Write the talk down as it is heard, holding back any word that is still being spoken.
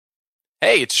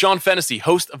Hey, it's Sean Fennessy,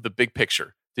 host of The Big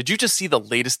Picture. Did you just see the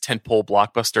latest tentpole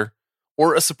blockbuster?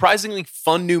 Or a surprisingly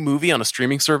fun new movie on a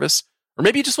streaming service? Or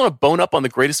maybe you just want to bone up on the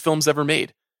greatest films ever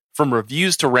made? From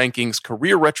reviews to rankings,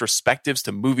 career retrospectives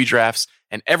to movie drafts,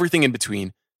 and everything in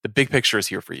between, The Big Picture is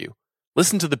here for you.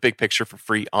 Listen to The Big Picture for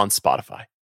free on Spotify.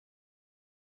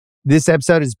 This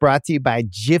episode is brought to you by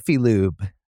Jiffy Lube.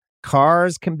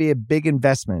 Cars can be a big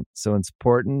investment, so it's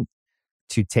important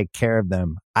to take care of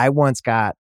them. I once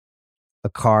got a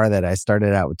car that I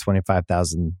started out with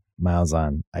 25,000 miles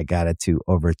on. I got it to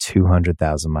over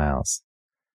 200,000 miles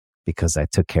because I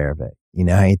took care of it. You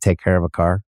know how you take care of a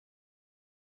car?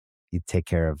 You take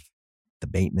care of the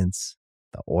maintenance,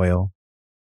 the oil,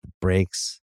 the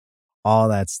brakes, all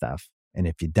that stuff. And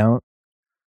if you don't,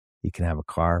 you can have a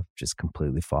car just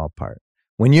completely fall apart.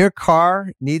 When your car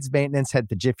needs maintenance, head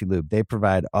to Jiffy Lube. They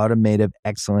provide automotive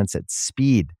excellence at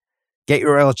speed. Get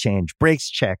your oil change, brakes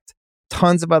checked,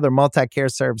 tons of other multi-care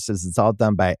services. It's all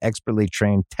done by expertly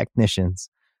trained technicians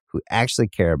who actually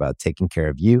care about taking care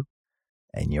of you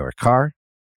and your car.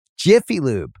 Jiffy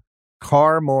Lube,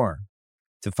 car more.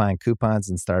 To find coupons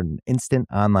and start an instant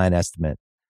online estimate,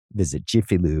 visit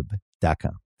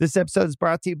jiffylube.com. This episode is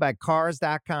brought to you by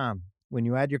Cars.com. When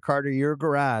you add your car to your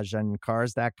garage on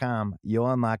Cars.com, you'll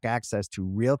unlock access to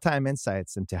real-time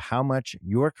insights into how much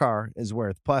your car is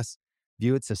worth. Plus,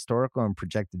 view its historical and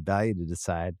projected value to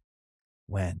decide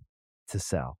when to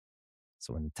sell.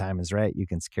 So when the time is right, you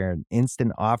can secure an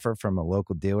instant offer from a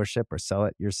local dealership or sell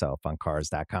it yourself on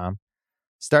Cars.com.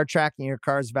 Start tracking your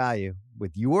car's value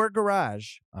with your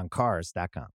garage on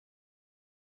Cars.com.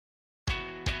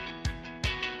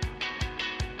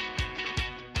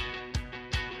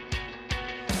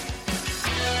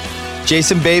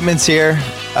 Jason Bateman's here.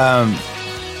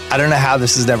 I don't know how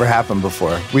this has never happened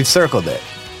before. We've circled it.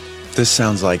 This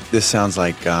sounds like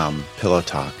pillow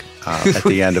talk at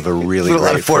the end of a really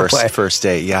great first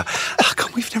date. Yeah. How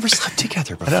come we've never slept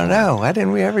together before? I don't know. Why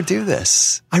didn't we ever do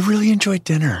this? I really enjoyed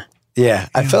dinner. Yeah.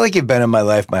 I feel like you've been in my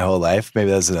life my whole life.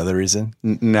 Maybe that's another reason.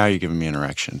 Now you're giving me an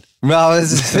erection. Well,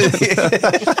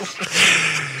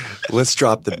 let's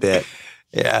drop the bit.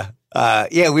 Yeah.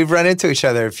 We've run into each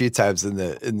other a few times in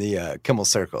the Kimmel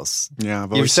circles. Yeah,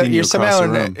 I've always seen you across somehow the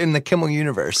room. in the Kimmel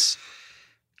universe.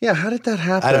 Yeah, how did that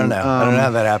happen? I don't know. I don't know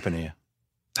how that happened to you.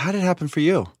 How did it happen for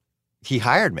you? He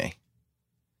hired me.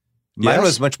 Mine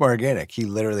was much more organic. He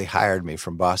literally hired me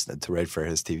from Boston to write for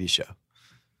his TV show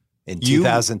in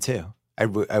 2002. I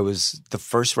was the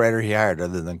first writer he hired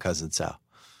other than Cousin Sal.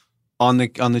 On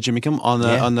the Jimmy Kimmel on the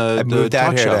I moved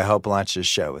out here show. to help launch his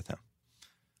show with him.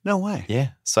 No way.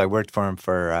 Yeah. So I worked for him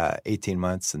for 18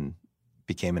 months and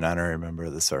became an honorary member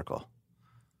of the circle.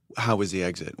 How was the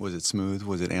exit? Was it smooth?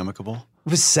 Was it amicable? It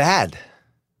was sad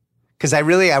because I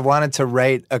wanted to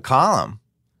write a column,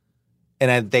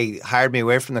 and they hired me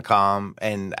away from the column,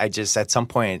 and I just at some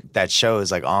point that show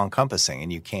is like all encompassing,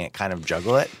 and you can't kind of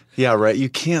juggle it. Yeah, right. You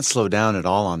can't slow down at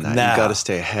all on that. No. You got to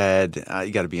stay ahead.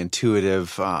 You got to be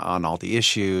intuitive on all the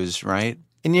issues, right?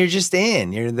 And you're just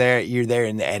in. You're there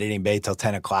in the editing bay till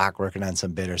 10 o'clock working on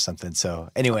some bit or something. So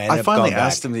anyway, I finally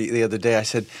asked him the other day. I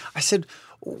said,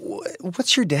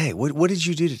 what's your day? What did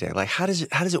you do today? Like, how does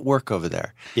it work over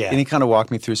there? Yeah. And he kind of walked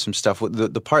me through some stuff.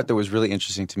 The part that was really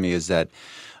interesting to me is that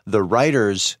the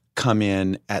writers come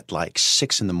in at like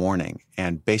 6 a.m.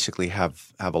 and basically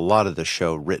have a lot of the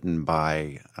show written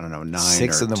by, I don't know, 9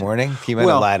 6 or in the morning? He might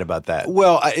have lied about that.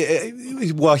 Well,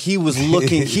 he was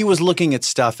looking at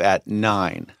stuff at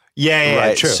 9. Yeah,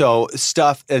 right? True. So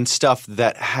stuff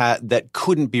that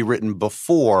couldn't be written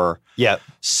before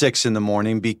 6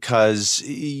 a.m. because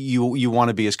you want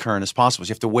to be as current as possible. So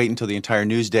you have to wait until the entire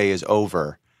news day is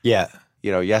over. Yeah.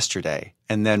 Yesterday,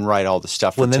 and then write all the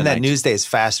stuff. Well, for then tonight. that news day is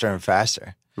faster and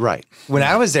faster. Right. When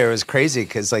I was there, it was crazy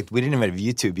because like we didn't even have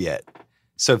YouTube yet.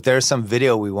 So if there's some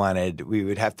video we wanted, we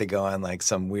would have to go on like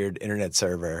some weird internet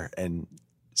server and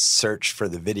search for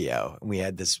the video. And we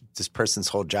had this person's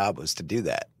whole job was to do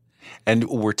that. And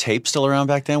were tapes still around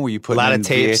back then? Were you putting a lot in of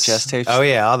tapes, VHS tapes? Oh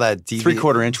yeah, all that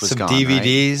 3/4 inch was some gone.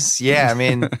 DVDs. Right? Yeah, I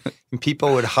mean,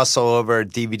 people would hustle over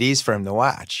DVDs for him to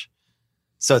watch.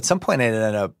 So at some point,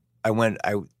 I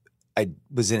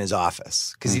was in his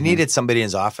office because he needed somebody in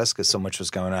his office because so much was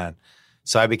going on.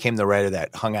 So I became the writer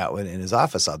that hung out in his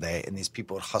office all day, and these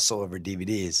people would hustle over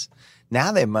DVDs.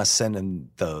 Now they must send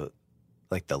him the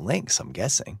links, I'm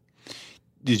guessing.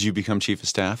 Did you become chief of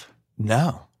staff?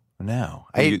 No.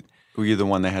 Were you the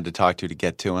one they had to talk to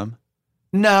get to him?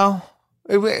 No.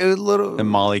 It was a little. And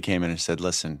Molly came in and said,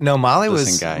 "Listen." No, Molly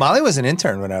guy. was an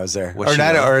intern when I was there,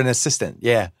 or an assistant.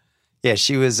 Yeah,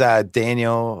 she was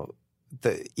Daniel,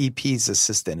 the EP's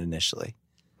assistant initially.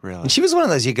 Really? And she was one of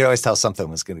those you could always tell something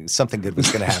good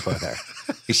was gonna happen with her.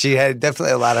 She had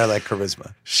definitely a lot of like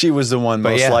charisma. She was the one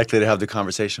most yeah. likely to have the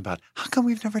conversation about how come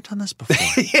we've never done this before.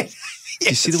 Yeah. Do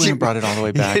you see the way you brought it all the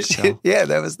way back? Yeah,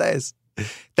 that was nice.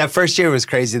 That first year was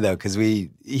crazy though, because he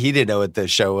didn't know what the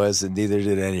show was, and neither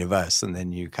did any of us. And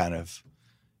then you kind of,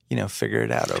 figure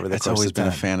it out over the course of time. It's always been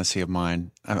a fantasy of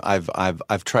mine.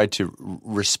 I've tried to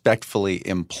respectfully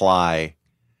imply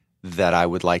that I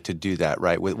would like to do that,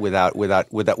 right? Without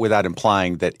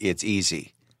implying that it's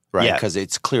easy, right? Because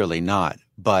it's clearly not.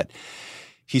 But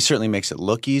he certainly makes it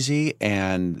look easy,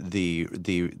 and the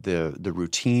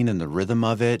routine and the rhythm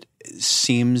of it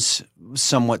seems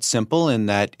somewhat simple in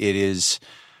that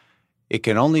it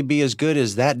can only be as good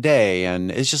as that day,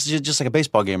 and it's just like a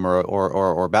baseball game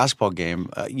or a basketball game.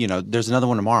 There's another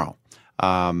one tomorrow.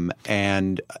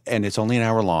 And it's only an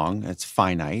hour long. It's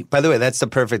finite. By the way, that's the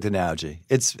perfect analogy.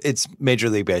 It's Major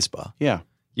League Baseball. Yeah.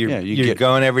 You're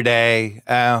going every day.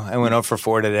 Oh, I went 0 for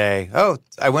 4 today. Oh,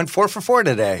 I went 4 for 4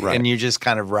 today. Right. And you just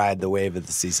kind of ride the wave of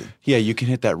the season. Yeah, you can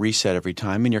hit that reset every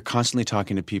time, and you're constantly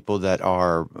talking to people that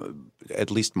are at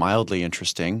least mildly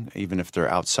interesting, even if they're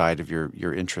outside of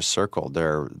your interest circle.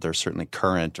 They're certainly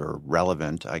current or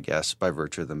relevant, I guess, by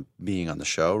virtue of them being on the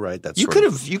show, right? You could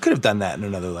have done that in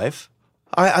another life.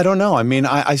 I don't know. I mean,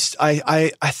 I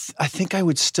think I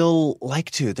would still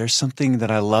like to. There's something that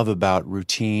I love about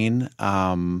routine,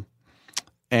 and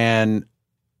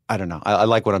I don't know. I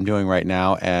like what I'm doing right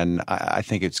now, and I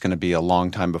think it's going to be a long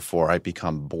time before I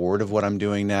become bored of what I'm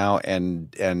doing now.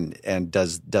 And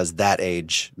does that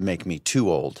age make me too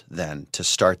old then to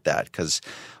start that? Because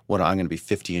I'm going to be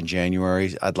 50 in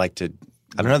January. I'd like to.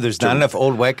 I don't know. There's not enough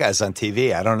old white guys on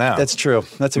TV. I don't know. That's true.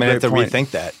 That's a great point. I have to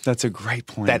rethink that. That's a great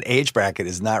point. That age bracket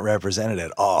is not represented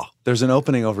at all. There's an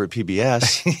opening over at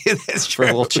PBS That's for true. a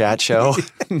little chat show.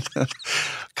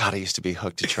 God, I used to be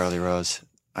hooked to Charlie Rose.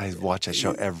 I watch that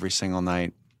show every single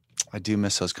night. I do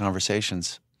miss those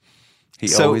conversations.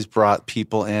 He always brought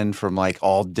people in from like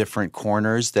all different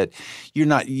corners that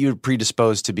you're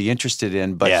predisposed to be interested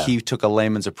in, but he took a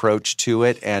layman's approach to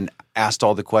it and asked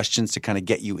all the questions to kind of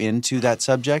get you into that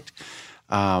subject.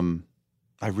 I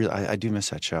do miss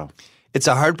that show. It's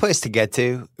a hard place to get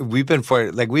to. We've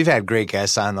had great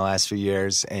guests on the last few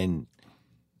years, and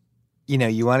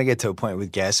you want to get to a point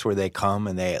with guests where they come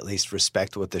and they at least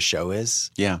respect what the show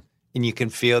is. Yeah. And you can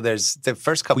feel there's the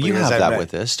first couple you years. have that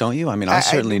with this, don't you? I mean, I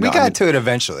certainly know. We got to it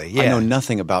eventually. Yeah. I know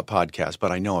nothing about podcasts,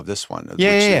 but I know of this one.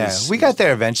 Yeah. We got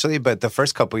there eventually, but the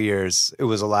first couple years, it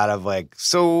was a lot of like,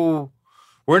 so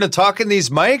we're going to talk in these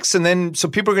mics, and then so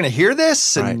people are going to hear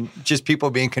this, and just people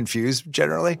being confused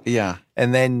generally. Yeah.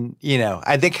 And then,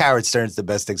 I think Howard Stern's the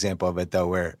best example of it, though,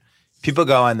 where people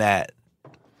go on that.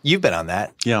 You've been on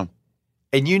that. Yeah.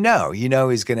 And he's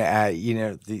going to add,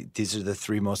 these are the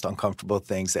 3 most uncomfortable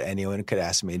things that anyone could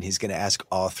ask me, and he's going to ask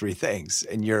all 3 things,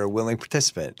 and you're a willing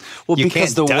participant. Well, you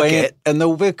because can't duck it.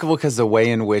 Because the way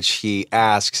in which he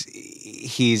asks,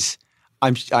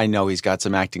 I know he's got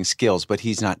some acting skills, but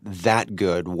he's not that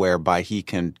good whereby he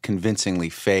can convincingly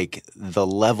fake the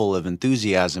level of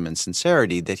enthusiasm and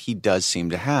sincerity that he does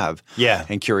seem to have. Yeah.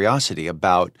 And curiosity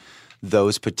about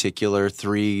those particular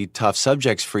 3 tough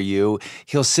subjects for you.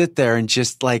 He'll sit there and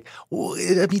just like,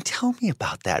 tell me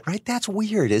about that, right? That's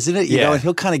weird, isn't it? And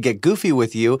he'll kind of get goofy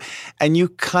with you, and you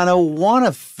kind of want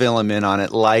to fill him in on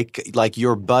it like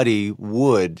your buddy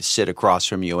would sit across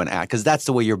from you and ask, because that's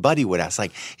the way your buddy would ask.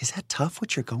 Like, is that tough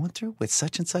what you're going through with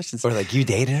such and such? Or like, you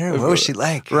dated her? What was she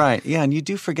like? Right. Yeah. And you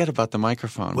do forget about the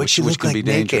microphone, which she look can like be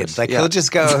naked? dangerous. Like he'll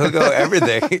go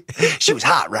everything. She was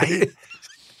hot, right?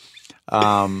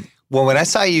 Well, when I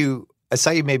saw you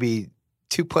maybe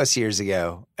 2+ years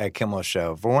ago at Kimmel's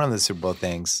show for one of the Super Bowl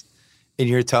things, and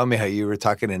you were telling me how you were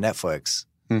talking to Netflix.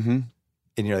 Mm-hmm.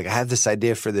 And you're like, I have this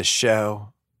idea for this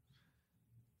show.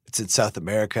 It's in South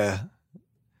America.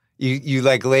 You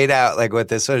like laid out like what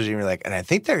this was, and you were like, and I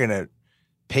think they're going to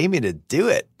pay me to do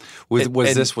it.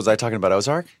 Was I talking about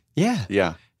Ozark? Yeah.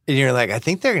 Yeah. And you're like, I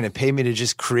think they're going to pay me to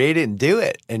just create it and do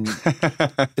it. And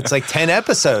it's like 10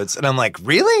 episodes. And I'm like,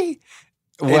 really?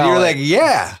 Well, and you're like,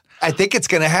 yeah, I think it's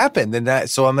going to happen.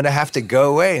 So I'm going to have to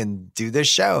go away and do this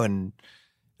show. And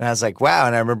I was like, wow.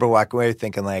 And I remember walking away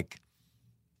thinking like,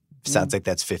 sounds like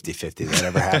that's 50-50 that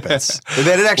ever happens. And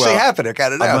then it actually happened. I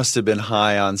kind of know. I must have been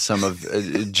high on some of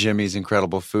Jimmy's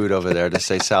incredible food over there to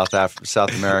say South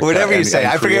America. Whatever you say.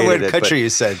 I forget what country you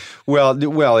said. Well,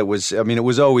 it was, it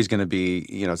was always going to be,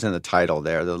 it's in the title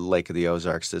there, the Lake of the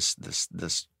Ozarks,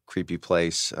 this creepy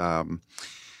place.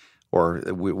 Or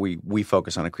we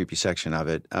focus on a creepy section of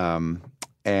it.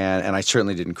 And I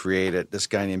certainly didn't create it. This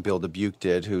guy named Bill Dubuque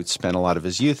did, who spent a lot of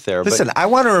his youth there. Listen, but, I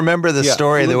want to remember the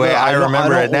story the way I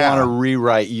remember it now. I don't want to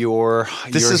rewrite your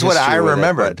This is what I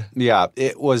remembered.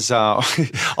 It was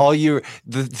all you.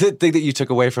 The thing that you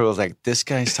took away from it was like, this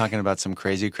guy's talking about some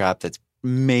crazy crap that's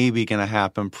maybe going to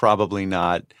happen, probably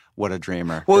not. What a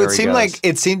dreamer. Well,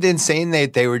 it seemed insane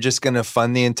that they were just going to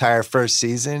fund the entire first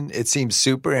season. It seemed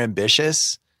super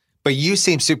ambitious, but you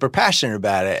seem super passionate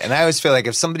about it. And I always feel like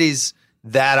if somebody's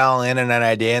that all in on an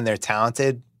idea and they're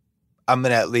talented, I'm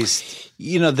going to at least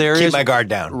keep my guard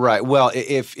down. Right. Well,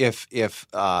 if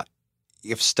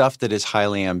stuff that is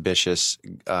highly ambitious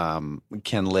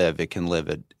can live, it can live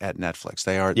at Netflix.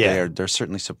 They're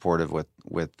certainly supportive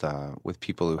with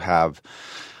people who have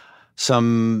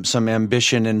some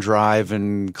ambition and drive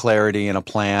and clarity and a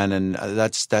plan, and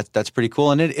that's pretty cool.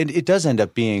 And it does end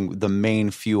up being the main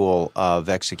fuel of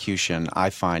execution, I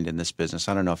find, in this business.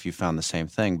 I don't know if you found the same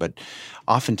thing, but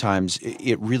oftentimes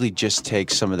it really just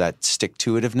takes some of that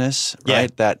stick-to-itiveness,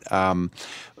 right? That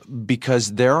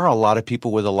because there are a lot of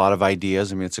people with a lot of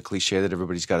ideas. I mean, it's a cliche that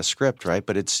everybody's got a script, right?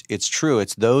 But it's true.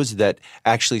 It's those that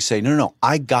actually say, no,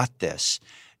 I got this.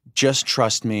 Just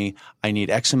trust me. I need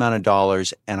X amount of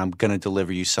dollars, and I'm going to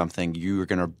deliver you something you're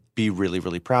going to be really,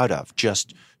 really proud of.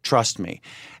 Just trust me.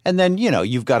 And then,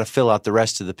 you've got to fill out the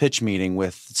rest of the pitch meeting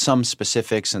with some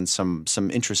specifics and some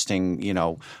interesting,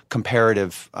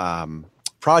 comparative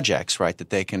projects, right,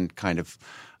 that they can kind of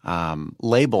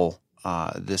label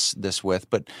this with.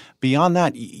 But beyond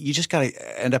that, you just got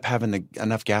to end up having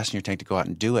enough gas in your tank to go out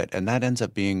and do it. And that ends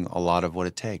up being a lot of what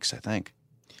it takes, I think.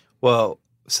 Well,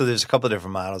 so there's a couple of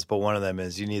different models, but one of them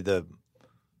is you need the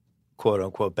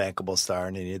quote-unquote bankable star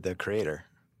and you need the creator.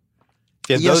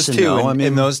 If you have those two,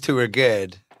 and those two are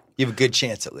good, you have a good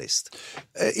chance at least.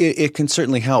 It can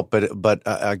certainly help, but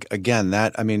again,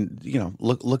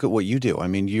 look at what you do. I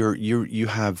mean, you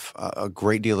have a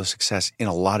great deal of success in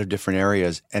a lot of different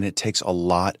areas, and it takes a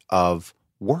lot of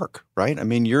work, right? I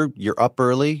mean, you're up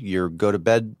early, you go to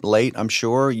bed late, I'm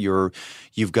sure.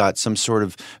 You've got some sort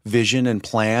of vision and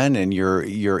plan, and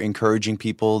you're encouraging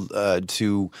people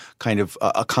to kind of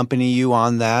accompany you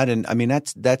on that. And I mean,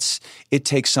 that's it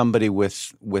takes somebody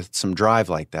with some drive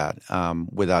like that,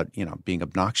 without being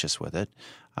obnoxious with it.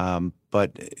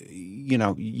 But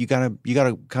you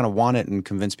gotta kind of want it and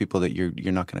convince people that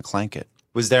you're not going to clank it.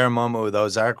 Was there a moment with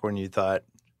Ozark when you thought,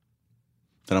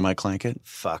 that I might clank it?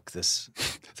 Fuck this.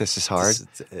 This is hard.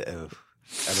 I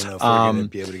don't know if we're going to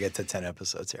be able to get to 10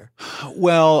 episodes here.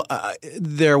 Well,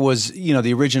 there was,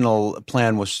 the original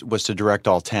plan was to direct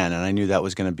all 10, and I knew that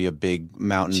was going to be a big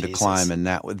mountain to climb, and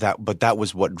but that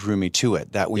was what drew me to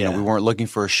it. That we weren't looking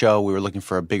for a show, we were looking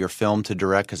for a bigger film to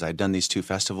direct because I'd done these 2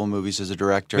 festival movies as a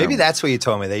director. Maybe that's what you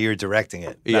told me, that you were directing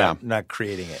it, not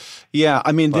creating it. Yeah,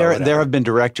 I mean, there have been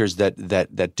directors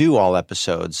that do all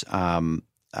episodes.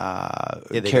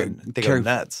 They go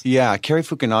nuts. Yeah, Cary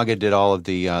Fukunaga did all of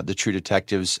the True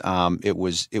Detectives. It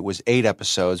was 8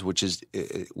 episodes, which is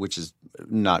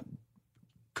not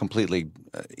completely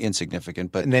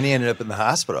insignificant. But and then he ended up in the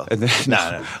hospital. And then,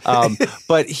 no.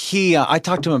 But I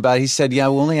talked to him about it. He said, "Yeah,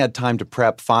 we only had time to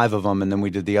prep 5 of them, and then we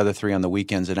did the other 3 on the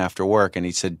weekends and after work." And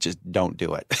he said, "Just don't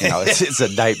do it. It's a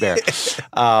nightmare."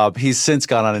 He's since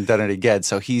gone on and done it again,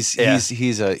 so he's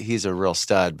a real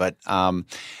stud. But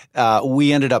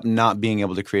we ended up not being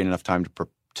able to create enough time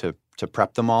to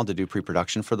prep them all, to do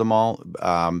pre-production for them all,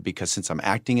 because since I'm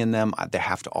acting in them, they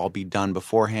have to all be done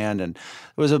beforehand. And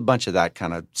there was a bunch of that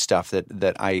kind of stuff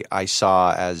that I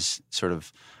saw as sort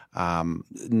of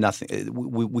nothing.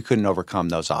 We couldn't overcome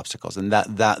those obstacles, and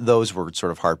those were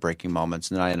sort of heartbreaking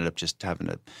moments. And I ended up just having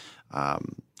to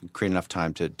create enough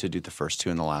time to do the first 2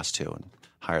 and the last 2, and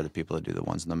hire the people to do the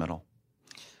ones in the middle.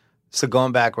 So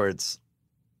going backwards,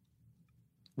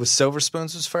 was Silver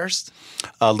Spoons was first?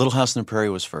 Little House on the Prairie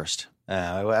was first.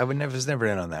 I was never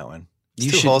in on that one.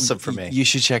 It's too wholesome for me. You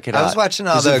should check it out. I was watching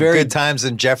all the Good Times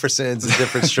and Jeffersons and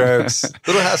Different Strokes.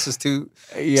 Little House is too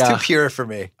pure for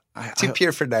me. Too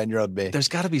pure for 9-year-old me. There's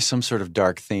got to be some sort of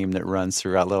dark theme that runs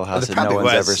throughout Little House that no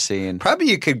one's ever seen. Probably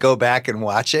you could go back and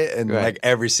watch it, and like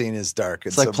every scene is dark.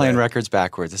 It's like playing records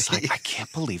backwards. It's like, I can't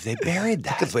believe they buried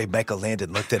that. Look at the way Michael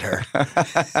Landon looked at her.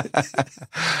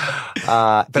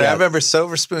 But I remember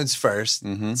Silver Spoons first.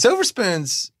 Mm-hmm. Silver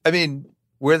Spoons, I mean,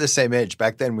 we're the same age.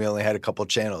 Back then, we only had a couple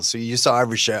channels, so you saw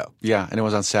every show. Yeah, and it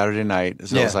was on Saturday night.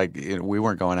 So it was like, we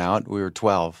weren't going out. We were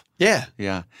 12. Yeah.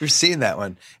 Yeah. We're seeing that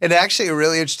one. And actually a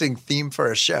really interesting theme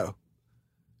for a show,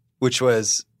 which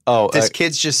was this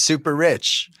kid's just super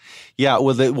rich. Yeah,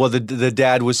 the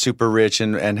dad was super rich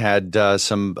and had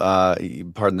some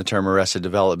pardon the term, arrested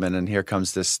development, and here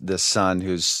comes this son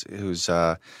who's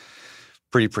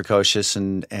pretty precocious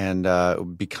and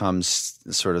becomes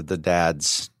sort of the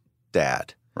dad's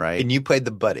dad, right? And you played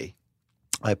the buddy.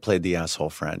 I played the asshole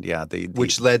friend, yeah.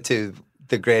 Which led to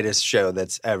the greatest show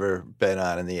that's ever been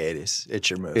on in the 80s. It's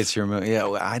Your Move. It's Your Move. Yeah,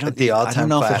 I don't all-time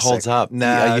know classic. if it holds up. No,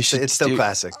 yeah, it's still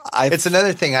classic. It's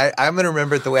another thing. I'm going to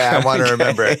remember it the way I want to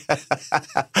remember it.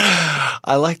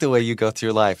 I like the way you go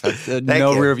through life. Do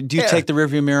you take the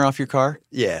rearview mirror off your car?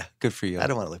 Yeah. Good for you. I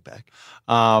don't want to look back.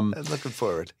 I'm looking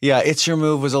forward. Yeah, It's Your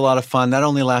Move was a lot of fun. That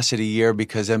only lasted a year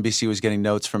because NBC was getting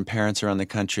notes from parents around the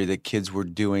country that kids were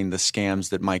doing the scams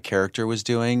that my character was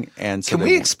doing. And so can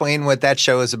we explain what that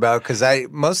show is about? Because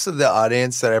most of the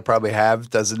audience that I probably have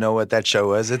doesn't know what that show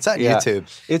was. It's on YouTube.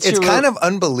 It's kind of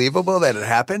unbelievable that it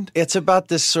happened. It's about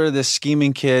this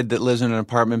scheming kid that lives in an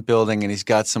apartment building, and he's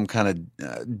got some kind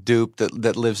of dupe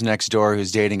that lives next door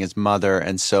who's dating his mother,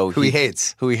 and so who he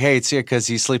hates, because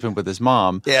he's sleeping with his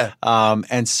mom. Yeah.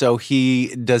 And so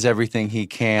he does everything he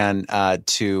can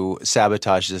to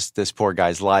sabotage this poor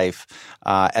guy's life,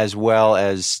 as well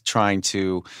as trying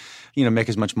to, make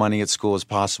as much money at school as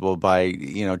possible by,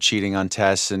 cheating on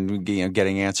tests and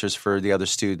getting answers for the other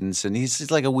students. And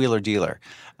he's like a wheeler dealer.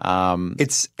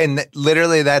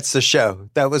 Literally that's the show.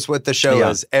 That was what the show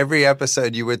was. Every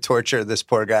episode you would torture this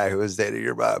poor guy who was dating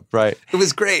your mom. Right. It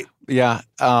was great. Yeah.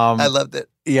 I loved it.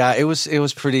 Yeah, it was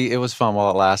fun while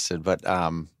it lasted, but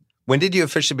when did you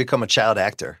officially become a child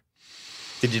actor?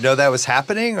 Did you know that was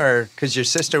happening, or because your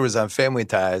sister was on Family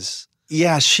Ties?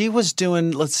 Yeah, she was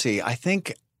doing. Let's see. I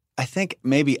think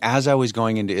maybe as I was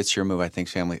going into It's Your Move, I think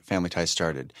Family Ties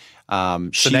started.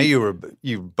 So now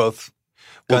you both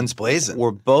guns blazing.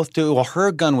 We're both doing. Well,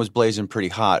 her gun was blazing pretty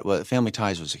hot. Well, Family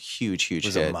Ties was a huge hit. It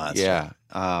was a monster. Yeah.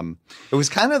 It was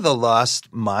kind of the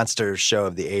lost monster show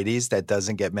of the 80s that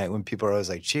doesn't get met when people are always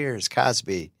like, Cheers,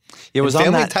 Cosby. It was Family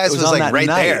on that, Ties was like right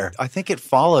night. there. I think it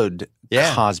followed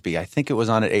Cosby. I think it was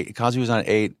on at 8. Cosby was on at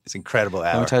 8. It's an incredible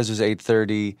hour. Family Ties was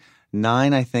 8:30.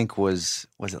 9, I think, was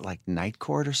it like Night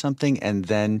Court or something? And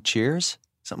then Cheers?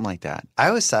 Something like that. I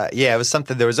always thought, it was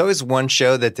something. There was always one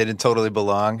show that didn't totally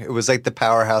belong. It was like the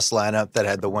powerhouse lineup that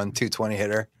had the 220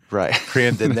 hitter. Right.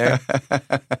 Crammed in there.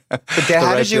 But Dad,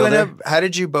 how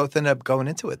did you both end up going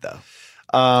into it, though?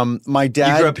 My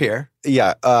dad. You grew up here?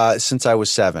 Yeah, since I was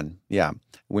 7. Yeah.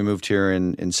 We moved here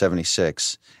in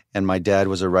 76. And my dad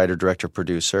was a writer, director,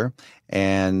 producer.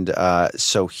 And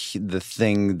so the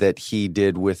thing that he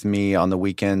did with me on the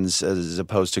weekends, as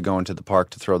opposed to going to the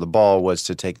park to throw the ball, was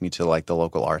to take me to like the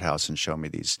local art house and show me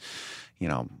these,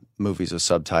 movies with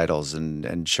subtitles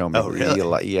and show me. Oh,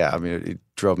 really? Yeah. I mean, it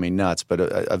drove me nuts. But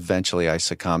eventually I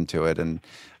succumbed to it. And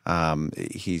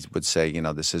he would say,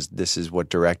 this is what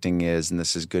directing is, and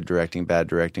this is good directing,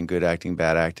 good acting,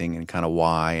 bad acting, and kind of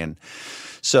why. And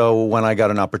so when I got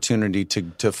an opportunity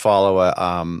to follow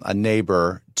a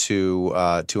neighbor to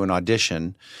an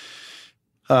audition,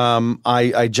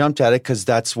 I jumped at it because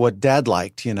that's what Dad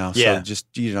liked, Yeah. So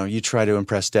just you try to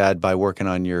impress Dad by working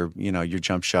on your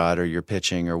jump shot or your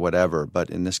pitching or whatever.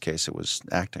 But in this case, it was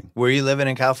acting. Were you living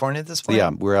in California at this point? Yeah,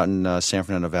 we're out in San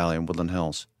Fernando Valley in Woodland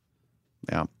Hills.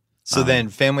 Yeah. So then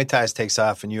Family Ties takes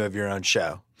off and you have your own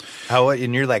show.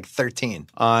 And you're like 13.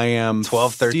 I am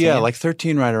 12, 13? Yeah, like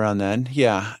 13 right around then.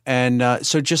 Yeah. And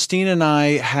so Justine and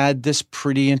I had this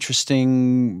pretty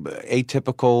interesting,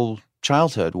 atypical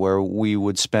childhood where we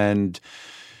would spend,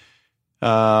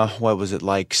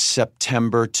 like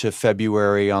September to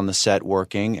February on the set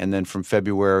working, and then from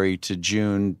February to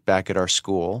June back at our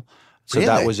school. So Really?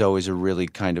 that was always a really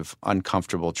kind of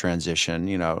uncomfortable transition.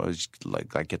 It was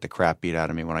like I get the crap beat out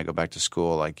of me when I go back to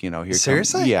school. Like, here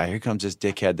Seriously? here comes this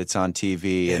dickhead that's on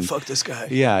TV. Yeah, and fuck this guy.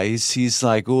 Yeah, he's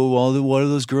like, oh, well, what are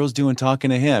those girls doing talking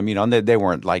to him? And they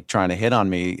weren't like trying to hit on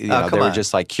me. They were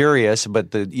just like curious.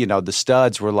 But the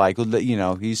studs were like,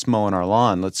 he's mowing our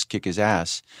lawn. Let's kick his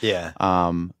ass. Yeah.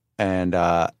 And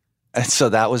so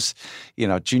that was,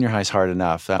 junior high's hard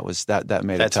enough. That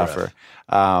made it tougher.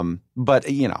 But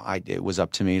it was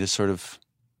up to me to sort of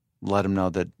let him know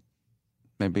that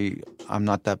maybe I'm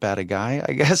not that bad a guy.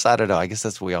 I guess I don't know. I guess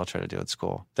that's what we all try to do at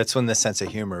school. That's when the sense of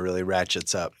humor really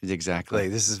ratchets up. Exactly.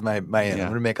 Like, this is my end. Yeah. I'm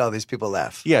going to make all these people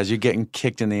laugh. Yeah, as you're getting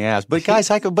kicked in the ass. But guys,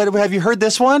 but have you heard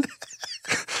this one?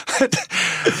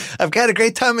 I've got a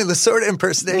great Tommy Lasorda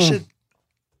impersonation.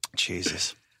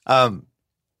 Jesus.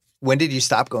 When did you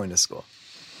stop going to school?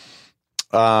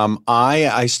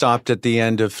 I stopped at the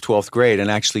end of 12th grade and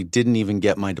actually didn't even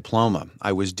get my diploma.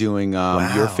 I was doing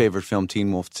your favorite film,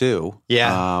 Teen Wolf 2.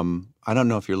 Yeah. I don't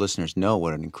know if your listeners know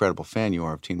what an incredible fan you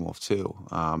are of Teen Wolf 2.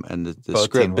 And the Both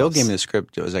script, Teen Bill Wolves. gave me the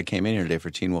script as I came in here today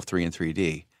for Teen Wolf 3 and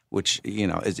 3D, which,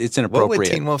 it's inappropriate. What would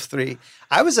Teen Wolf 3?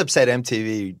 I was upset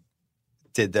MTV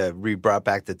brought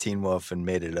back the Teen Wolf and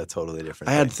made it a totally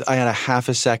different thing. I had a half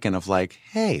a second of like,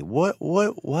 hey, what?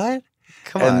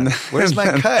 Come on, where's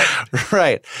my cut?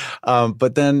 Right.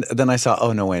 But then I saw,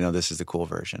 oh, no, this is the cool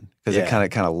version. Because it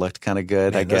kind of looked kind of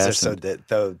good, I guess. Those are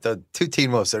the two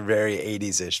Teen Wolves are very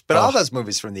 80s-ish. But all those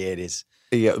movies from the 80s.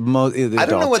 Yeah, I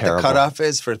don't know what the cutoff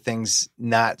is for things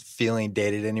not feeling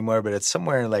dated anymore, but it's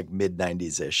somewhere like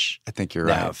mid-90s-ish. I think you're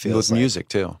right. With music,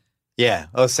 too. Yeah.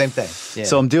 Oh, same thing. Yeah.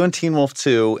 So I'm doing Teen Wolf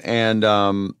 2,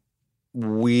 and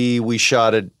we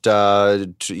shot it,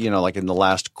 like in the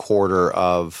last quarter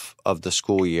of the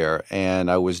school year, and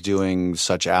I was doing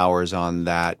such hours on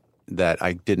that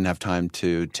I didn't have time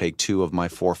to take 2 of my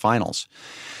 4 finals.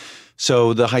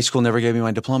 So the high school never gave me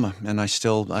my diploma, and I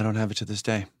don't have it to this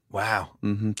day. Wow.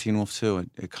 Mm-hmm. Teen Wolf 2,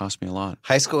 it cost me a lot.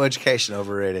 High school education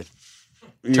overrated.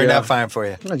 Turned out fine for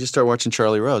you. I just started watching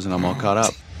Charlie Rose, and I'm all caught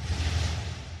up.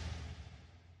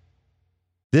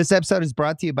 This episode is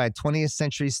brought to you by 20th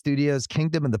Century Studios'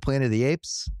 Kingdom of the Planet of the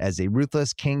Apes. As a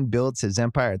ruthless king builds his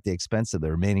empire at the expense of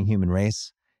the remaining human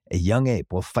race, a young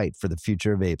ape will fight for the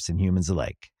future of apes and humans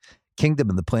alike. Kingdom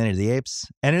of the Planet of the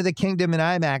Apes. Enter the kingdom in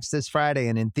IMAX this Friday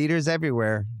and in theaters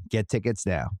everywhere. Get tickets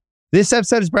now. This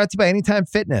episode is brought to you by Anytime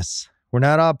Fitness. We're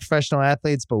not all professional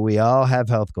athletes, but we all have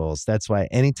health goals. That's why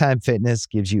Anytime Fitness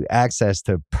gives you access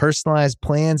to personalized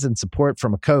plans and support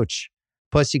from a coach.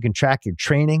 Plus, you can track your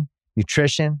training,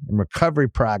 nutrition, and recovery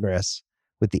progress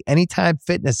with the Anytime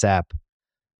Fitness app,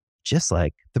 just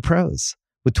like the pros.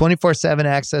 With 24/7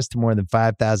 access to more than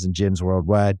 5,000 gyms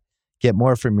worldwide, get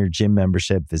more from your gym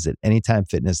membership. Visit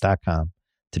anytimefitness.com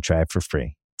to try it for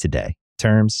free today.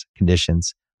 Terms,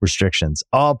 conditions, restrictions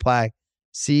all apply.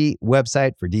 See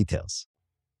website for details.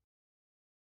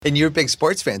 And you're a big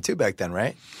sports fan too back then,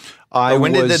 right?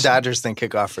 When did the Dodgers thing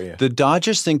kick off for you? The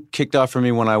Dodgers thing kicked off for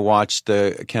me when I watched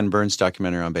the Ken Burns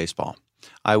documentary on baseball.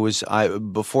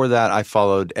 Before that, I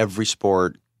followed every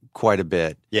sport quite a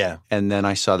bit. Yeah. And then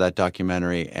I saw that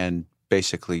documentary and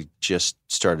basically just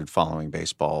started following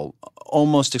baseball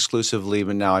almost exclusively.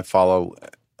 But now I follow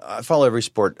every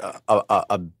sport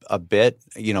a bit.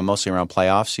 Mostly around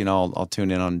playoffs. I'll tune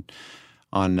in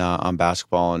on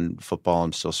basketball and football.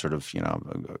 I'm still sort of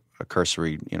a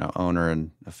cursory owner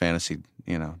and a fantasy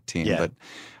team. Yeah. But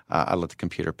I let the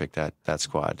computer pick that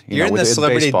squad. You're in the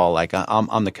celebrity baseball. Like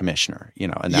I'm the commissioner.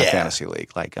 In that fantasy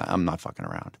league. Like I'm not fucking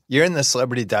around. You're in the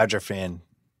celebrity Dodger fan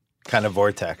kind of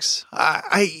vortex.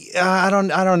 I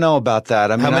don't know about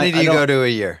that. I mean, how many do you go to a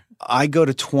year? I go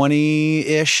to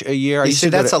 20-ish a year.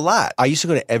 That's a lot. I used to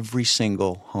go to every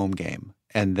single home game.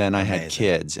 And then I had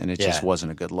kids, and it just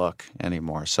wasn't a good look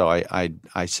anymore. So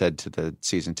I said to the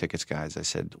season tickets guys, I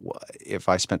said, if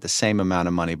I spent the same amount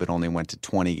of money but only went to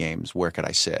 20 games, where could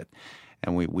I sit?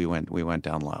 And we went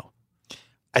down low.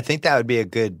 I think that would be a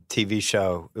good TV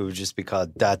show. It would just be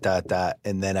called ...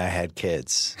 and then I had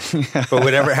kids. But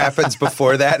whatever happens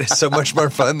before that is so much more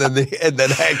fun than and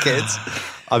then I had kids.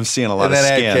 I'm seeing a lot of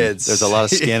skin. There's a lot of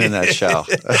skin in that show.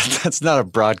 That's not a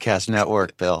broadcast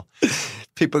network, Bill.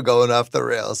 People going off the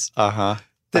rails. Uh-huh.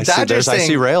 The Dodgers thing, I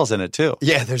see rails in it too.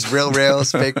 Yeah, there's real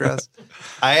rails, fake rails.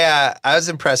 I was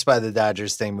impressed by the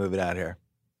Dodgers thing moving out here.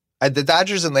 The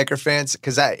Dodgers and Laker fans,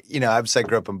 because obviously I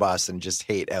grew up in Boston, just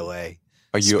hate LA.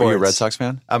 Are you a Red Sox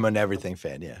fan? I'm an everything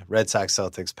fan, yeah. Red Sox,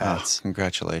 Celtics, Pats. Oh,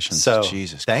 congratulations. So,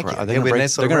 Jesus thank Christ. you. Are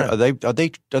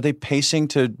they pacing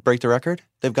to break the record?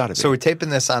 They've got to be. So we're taping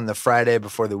this on the Friday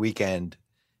before the weekend,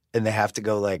 and they have to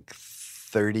go like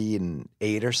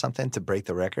 30-8 or something to break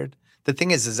the record. The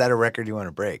thing is that a record you want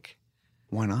to break?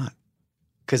 Why not?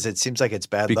 Because it seems like it's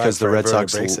bad luck. Because the Red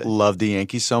Sox love the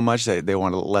Yankees so much that they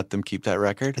want to let them keep that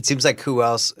record? It seems like who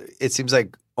else? It seems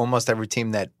like almost every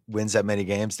team that wins that many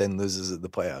games then loses at the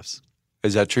playoffs.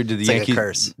 Is that true? Did the Yankees? Like a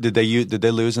curse. Did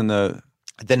they lose in the?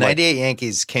 The '98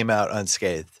 Yankees came out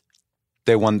unscathed.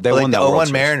 They won. They won that. The World 01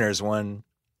 Series. Mariners won.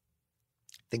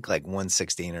 I think like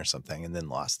 116 or something, and then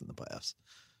lost in the playoffs.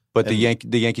 But the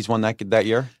Yankees won that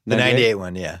year. The '98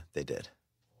 one, yeah, they did.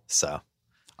 So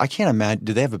I can't imagine.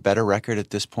 Do they have a better record at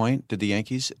this point? Did the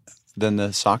Yankees than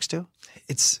the Sox do?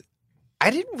 I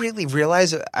didn't really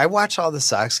realize it. I watch all the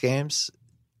Sox games,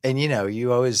 and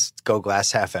you always go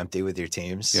glass half empty with your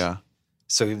teams. Yeah.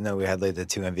 So even though we had like the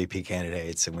 2 MVP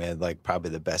candidates, and we had like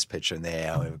probably the best pitcher in the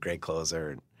AL, we have a great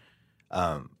closer.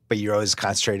 But you're always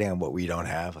concentrating on what we don't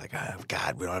have. Like, oh,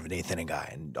 God, we don't have an eighth inning guy,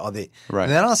 and all the. Right.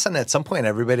 And then all of a sudden, at some point,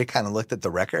 everybody kind of looked at the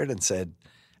record and said,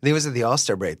 I think it was at the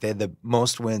All-Star break. They had the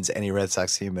most wins any Red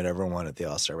Sox team had ever won at the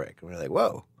All-Star break. And we were like,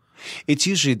 whoa. It's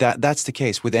usually that's the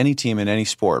case with any team in any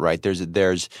sport, right? There's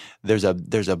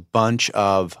a bunch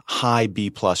of high B+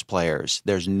 players.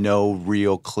 There's no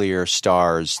real clear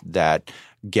stars that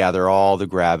gather all the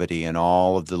gravity and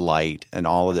all of the light and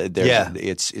all of the.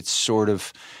 It's sort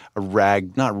of a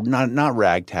not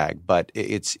ragtag, but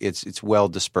it's well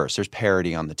dispersed. There's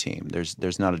parity on the team.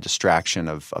 There's not a distraction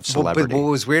of celebrity. But what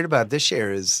was weird about this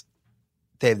year is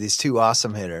they have these two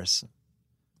awesome hitters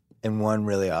and one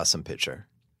really awesome pitcher.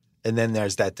 And then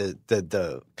there's that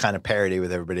the kind of parity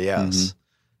with everybody else,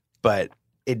 but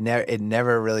it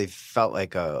never really felt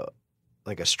like a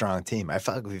strong team. I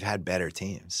felt like we've had better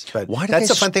teams, but that's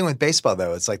the fun thing with baseball,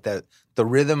 though. It's like the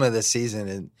rhythm of the season,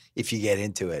 and if you get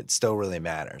into it, still really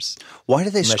matters. Why do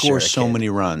they score so many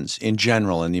runs in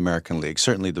general in the American League?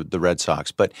 Certainly the Red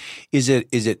Sox, but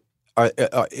are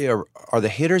the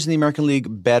hitters in the American League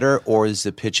better, or is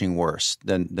the pitching worse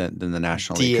than the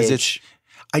National League? Because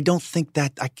I don't think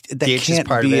that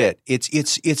can't be it.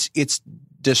 It's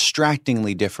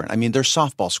distractingly different. I mean, there's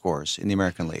softball scores in the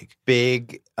American League.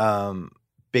 Big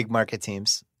market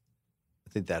teams.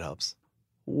 I think that helps.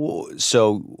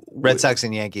 So Red Sox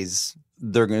and Yankees.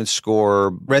 They're going to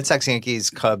score Red Sox, Yankees,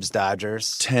 Cubs,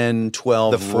 Dodgers. 10,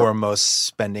 12. The four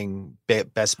most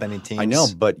best spending teams. I know,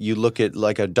 but you look at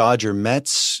like a Dodger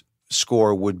Mets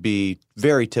score would be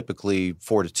very typically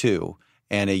 4-2.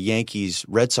 And a Yankees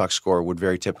Red Sox score would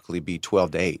very typically be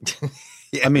 12-8.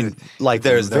 I mean, like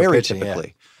there's very no pitching,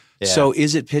 typically. Yeah. So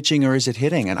is it pitching or is it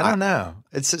hitting? And I don't know.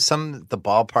 It's the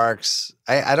ballparks.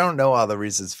 I don't know all the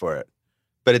reasons for it,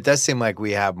 but it does seem like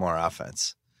we have more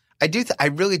offense. I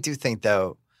really do think,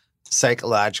 though,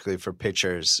 psychologically for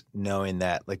pitchers, knowing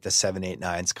that like the 7, 8,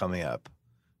 9's coming up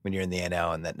when you're in the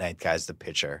NL and that ninth guy's the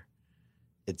pitcher.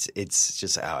 It's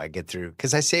just how I get through,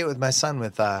 because I see it with my son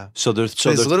with his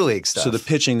Little League stuff. So the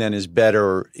pitching then is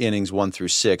better innings 1 through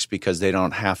 6 because they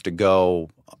don't have to go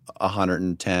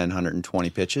 110, 120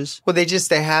 pitches? Well,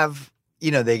 they have,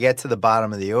 they get to the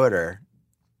bottom of the order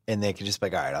and they can just be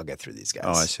like, all right, I'll get through these guys.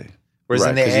 Oh, I see. Whereas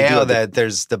in the AL,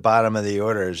 there's the bottom of the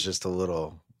order is just a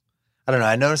little, I don't know.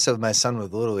 I noticed it with my son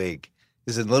with Little League.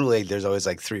 Because in Little League, there's always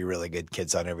like 3 really good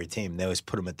kids on every team. They always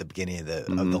put them at the beginning of the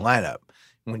lineup.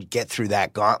 And when you get through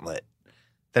that gauntlet,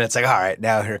 then it's like, all right,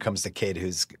 now here comes the kid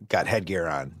who's got headgear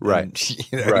on. Right. And,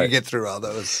 you get through all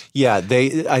those. Yeah,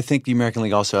 I think the American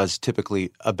League also has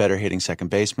typically a better hitting second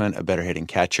baseman, a better hitting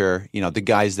catcher. The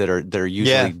guys that are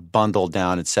usually bundled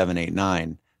down at 7, 8,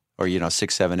 9, or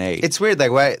 6, 7, 8. It's weird,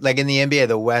 like in the NBA,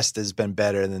 the West has been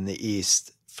better than the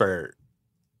East for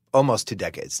almost 2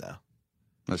 decades now.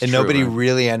 That's and true, nobody right?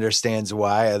 really understands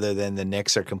why, other than the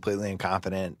Knicks are completely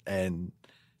incompetent, and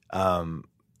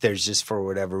there's just, for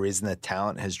whatever reason, the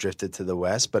talent has drifted to the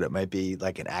West, but it might be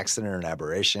like an accident or an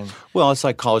aberration. Well, it's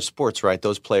like college sports, right?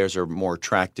 Those players are more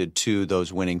attracted to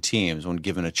those winning teams. When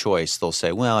given a choice, they'll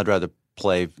say, well, I'd rather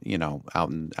play,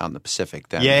 out in the Pacific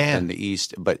than the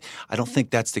East. But I don't think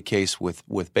that's the case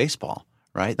with baseball,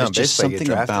 right? No, there's just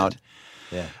something about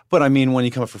 – yeah. But I mean, when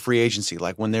you come up for free agency,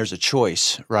 like when there's a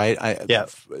choice, right?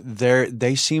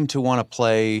 They seem to want to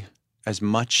play – as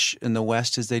much in the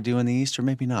West as they do in the East, or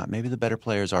maybe not. Maybe the better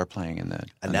players are playing in the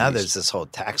And now there's this whole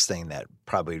tax thing that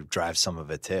probably drives some of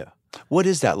it too. What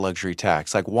is that luxury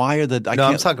tax? Like, why are the?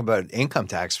 I'm talking about income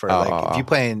tax for if you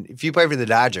play for the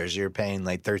Dodgers, you're paying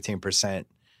like 13%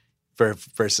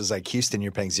 versus like Houston,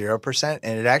 you're paying 0%,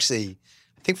 and it actually.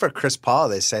 I think for Chris Paul,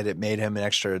 they said it made him an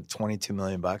extra $22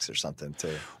 million or something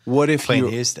to play in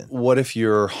Houston. What if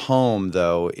your home,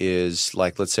 though, is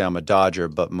like, let's say I'm a Dodger,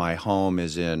 but my home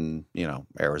is in,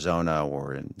 Arizona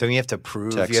or in Don't you have to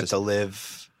prove Texas. You have to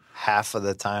live half of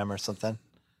the time or something?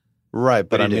 Right,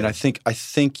 but I mean, I think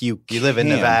you live in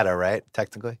Nevada, right?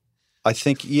 Technically, I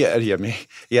think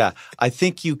I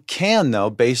think you can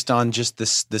though, based on just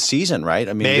the season, right?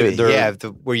 I mean, maybe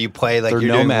where you play like they're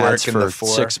you're doing nomads work in for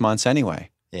the 6 months anyway.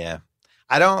 Yeah,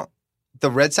 the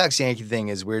Red Sox Yankee thing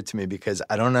is weird to me because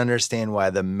I don't understand why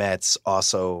the Mets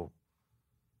also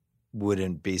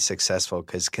wouldn't be successful,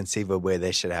 because conceivably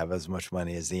they should have as much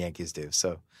money as the Yankees do.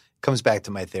 So it comes back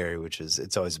to my theory, which is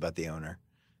it's always about the owner.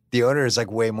 The owner is like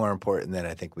way more important than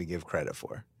I think we give credit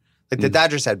for. Like the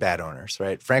Dodgers had bad owners,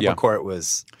 right? Frank McCourt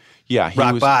was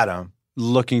rock bottom.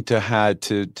 Looking to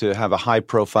have a high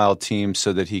profile team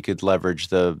so that he could leverage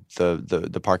the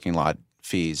parking lot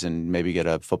fees and maybe get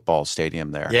a football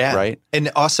stadium there. Yeah. Right.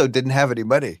 And also didn't have any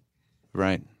money.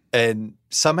 Right. And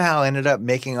somehow ended up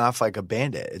making off like a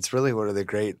bandit. It's really one of the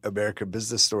great American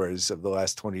business stories of the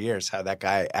last 20 years, how that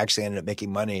guy actually ended up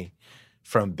making money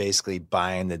from basically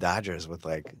buying the Dodgers with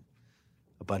like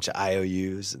a bunch of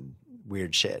IOUs and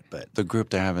weird shit. But the group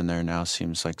they have in there now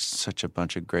seems like such a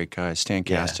bunch of great guys. Stan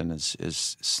Kasten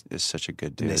is such a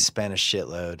good dude. And they spent a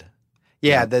shitload.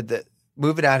 Yeah, the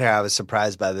moving out here, I was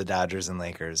surprised by the Dodgers and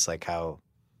Lakers, like how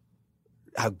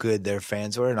good their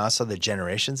fans were, and also the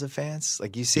generations of fans.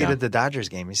 Like you see it at the Dodgers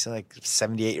game, you see like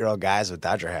 78-year-old guys with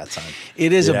Dodger hats on.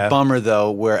 It is a bummer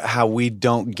though, where how we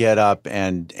don't get up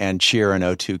and cheer an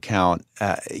 0-2 count,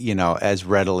 as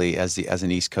readily as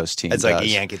an East Coast team. It's does. like a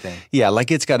Yankee thing. Yeah,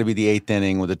 like it's got to be the 8th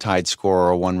inning with a tied score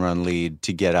or a 1-run lead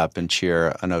to get up and cheer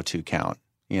an 0-2 count.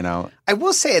 I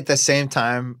will say at the same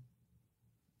time,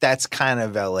 that's kind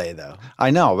of LA though. I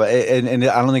know, but and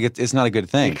I don't think it's not a good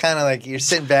thing. You're kind of like you're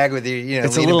sitting back with your,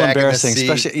 it's a little embarrassing,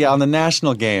 especially on the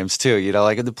national games too.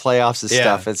 Like in the playoffs and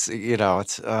stuff. It's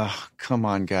come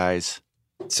on, guys.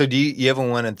 So you haven't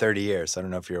won in 30 years? I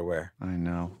don't know if you're aware. I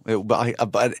know,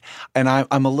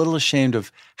 I'm a little ashamed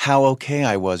of how okay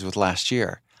I was with last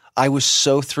year. I was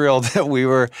so thrilled that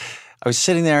I was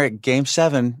sitting there at Game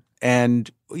 7,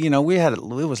 and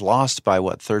it was lost by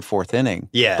third, fourth inning.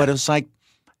 Yeah, but it was like,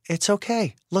 it's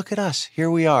okay. Look at us. Here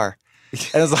we are. And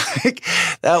it was like,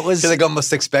 that was... You're like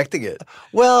almost expecting it.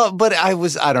 Well, but I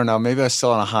don't know. Maybe I was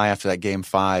still on a high after that Game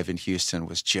 5 in Houston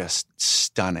was just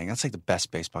stunning. That's like the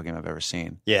best baseball game I've ever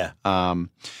seen. Yeah.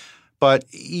 But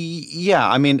yeah,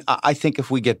 I mean, I think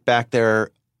if we get back there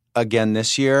again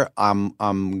this year, I'm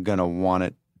going to want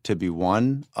it to be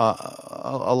won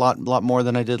a lot more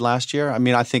than I did last year. I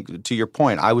mean, I think to your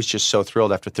point, I was just so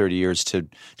thrilled after 30 years to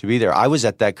be there. I was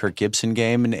at that Kirk Gibson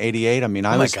game in '88. I mean,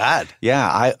 my God.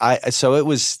 Yeah, so it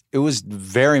was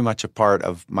very much a part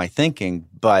of my thinking,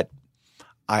 but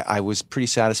I was pretty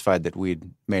satisfied that we'd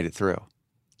made it through.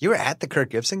 You were at the Kirk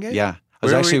Gibson game? Yeah. I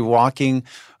was actually walking,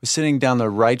 I was sitting down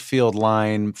the right field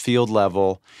line, field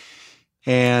level,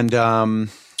 and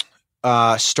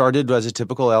started as a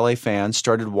typical LA fan,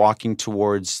 started walking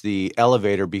towards the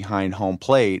elevator behind home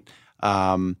plate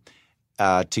to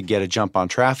get a jump on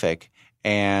traffic.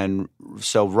 And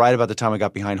so right about the time I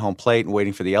got behind home plate and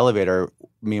waiting for the elevator,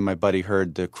 me and my buddy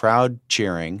heard the crowd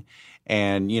cheering.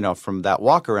 And, from that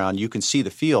walk around, you can see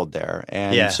the field there.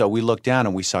 And so we looked down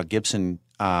and we saw Gibson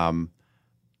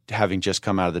having just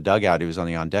come out of the dugout. He was on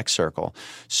the on-deck circle.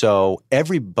 So a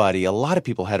lot of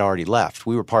people had already left.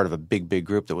 We were part of a big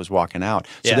group that was walking out.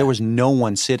 So there was no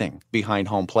one sitting behind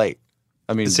home plate.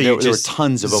 I mean, so there were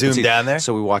tons of open seats. Zoomed down there?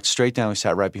 So we walked straight down. We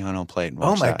sat right behind home plate and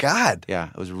watched that. God. Yeah,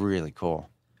 it was really cool.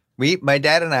 My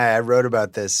dad and I wrote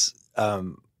about this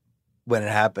when it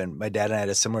happened. My dad and I had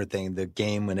a similar thing. The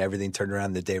game when everything turned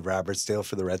around, the Dave Roberts deal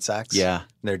for the Red Sox. Yeah. And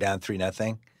they're down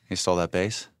 3-0. He stole that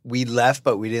base? We left,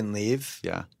 but we didn't leave.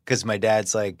 Yeah. Because my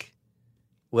dad's like,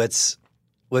 let's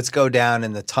go down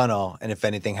in the tunnel, and if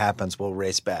anything happens, we'll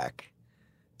race back.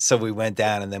 So we went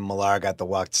down, and then Millar got the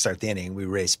walk to start the inning. We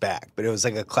raced back. But it was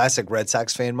like a classic Red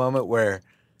Sox fan moment where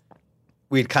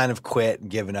we'd kind of quit and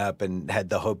given up and had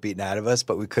the hope beaten out of us,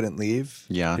 but we couldn't leave.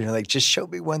 Yeah. You're like, just show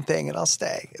me one thing and I'll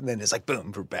stay. And then it's like,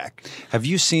 boom, we're back. Have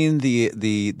you seen the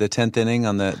 10th inning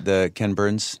on the Ken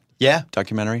Burns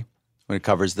documentary? When it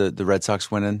covers the Red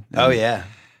Sox winning. And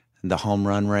the home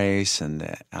run race.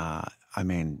 And I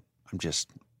mean, I'm just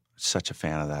such a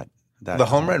fan of that. The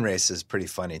home run race is pretty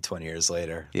funny 20 years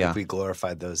later. Yeah. Like we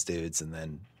glorified those dudes, and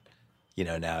then,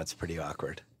 now it's pretty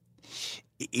awkward.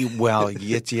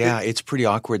 It's pretty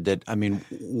awkward that, I mean,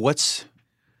 when's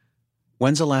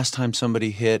the last time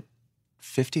somebody hit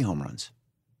 50 home runs?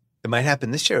 It might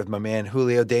happen this year with my man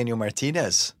Julio Daniel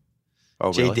Martinez.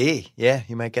 Oh, really? JD. Yeah,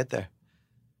 he might get there.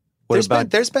 There's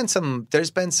been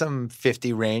some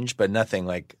 50 range, but nothing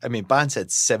like, I mean, Bonds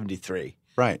had 73.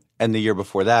 Right. And the year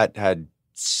before that had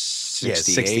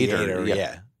 68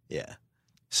 Yeah.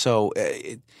 So,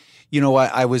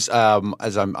 I was,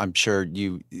 as I'm sure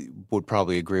you would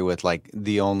probably agree with, like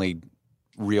the only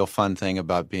real fun thing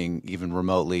about being even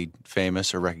remotely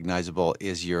famous or recognizable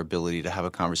is your ability to have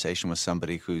a conversation with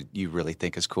somebody who you really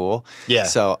think is cool. Yeah.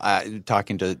 So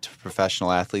talking to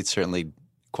professional athletes certainly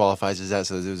qualifies as that.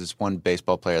 So there was this one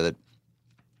baseball player that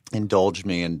indulged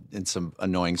me in some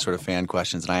annoying sort of fan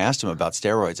questions. And I asked him about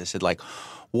steroids. I said, like,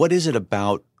 what is it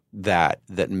about that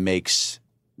makes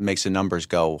the numbers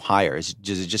go higher? Is it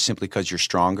just simply because you're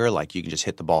stronger, like you can just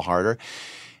hit the ball harder?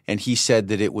 And he said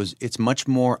that it's much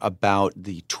more about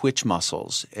the twitch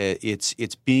muscles.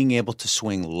 It's being able to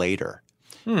swing later,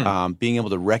 being able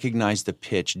to recognize the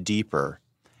pitch deeper,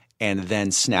 and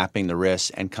then snapping the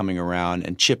wrist and coming around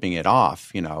and chipping it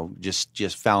off,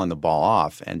 just fouling the ball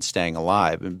off and staying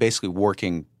alive, and basically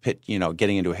working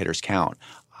getting into a hitter's count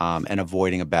and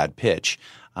avoiding a bad pitch.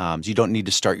 So you don't need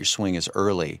to start your swing as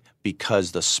early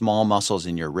because the small muscles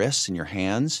in your wrists and your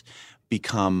hands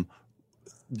become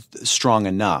strong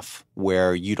enough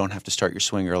where you don't have to start your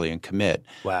swing early and commit.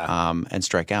 Wow. And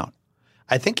strike out.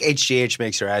 I think HGH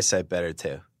makes your eyesight better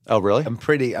too. Oh, really? I'm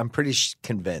pretty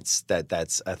convinced that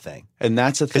that's a thing. And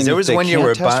that's a thing there was that they one year can't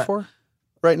where test for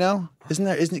right now? Isn't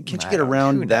it? Can't you get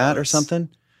around that or something?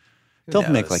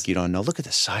 Don't make like you don't know. Look at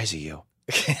the size of you.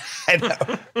 I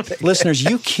know. Listeners,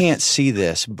 you can't see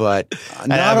this, but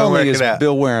not I'm only working is out.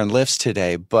 Bill wearing lifts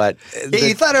today, but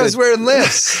You thought I was wearing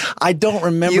lifts. I don't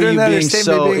remember You you, don't being understand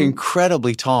me so being-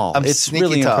 incredibly tall. I'm It's sneaky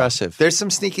really tall. impressive. There's some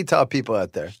sneaky tall people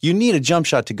out there. You need a jump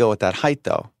shot to go with that height,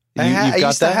 though. I You've got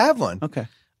used that? to have one. Okay.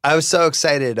 I was so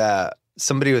excited.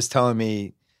 Somebody was telling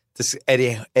me this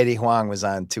Eddie Huang was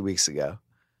on 2 weeks ago,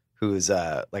 who's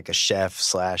like a chef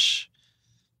 /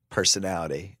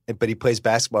 personality, but he plays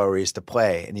basketball where he used to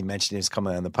play, and he mentioned he was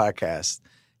coming on the podcast,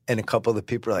 and a couple of the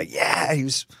people were like, "Yeah, he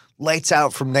was lights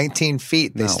out from 19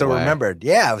 feet." They No still way. remembered.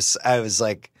 Yeah, I was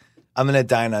like, I'm gonna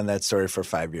dine on that story for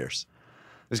 5 years.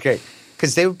 It was great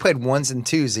because they played ones and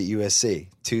twos at USC,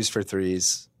 twos for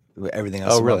threes, everything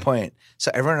else Oh, at really? one point.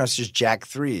 So everyone else just jack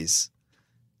threes,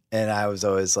 and I was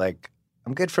always like,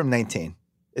 I'm good from 19.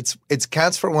 It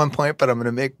counts for 1 point, but I'm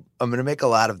gonna make a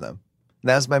lot of them. And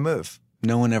that was my move.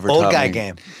 No one ever Old taught guy me.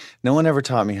 game. No one ever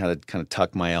taught me how to kind of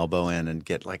tuck my elbow in and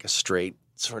get like a straight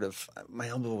sort of. My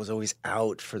elbow was always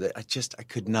out for the. I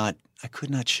could not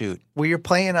shoot. Well, you're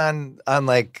playing on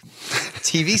like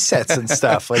TV sets and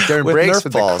stuff, like during With breaks Nerf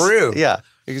with balls. the crew. Yeah,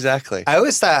 exactly. I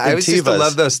always thought I And always used to Tevas.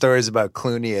 love those stories about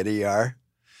Clooney at ER.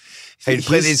 He'd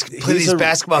play He's- these he's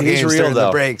basketball he's games real, during the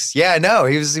though. breaks. Yeah, I know.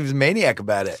 He was a maniac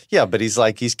about it. Yeah, but he's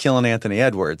killing Anthony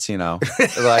Edwards, you know.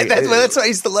 Like, That's what I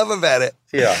used to love about it.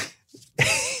 yeah.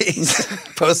 He's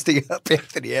posting up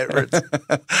Anthony Edwards.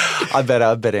 I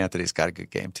bet Anthony's got a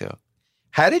good game too.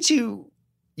 How did you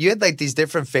had like these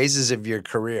different phases of your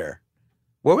career.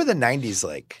 What were the 90s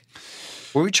like?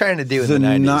 What were you trying to do in the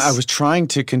 90s? I was trying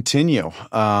to continue,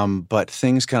 but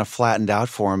things kind of flattened out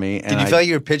for me. And Did you feel like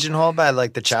you were pigeonholed by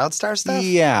like the child star stuff?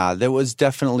 Yeah, there was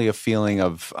definitely a feeling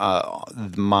of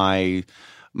my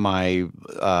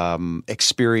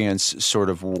experience sort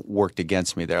of worked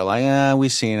against me there. Like,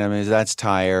 we've seen him. That's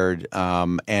tired.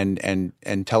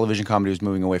 And television comedy was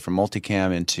moving away from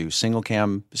multicam into single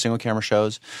camera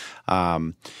shows.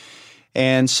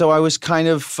 And so I was kind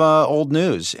of old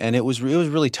news, and it was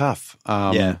really tough.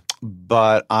 Yeah.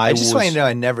 But I just want you to know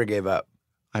I never gave up.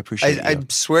 I appreciate it. I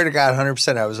swear to God,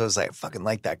 100%. I was like, I fucking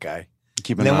like that guy.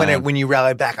 Keep And an then eye on. when you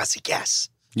rallied back, I was like, yes.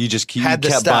 You just kept Had the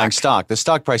buying stock. stock. The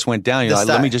stock price went down. You're The like,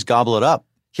 let me stock. just gobble it up.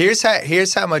 Here's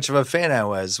how much of a fan I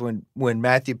was when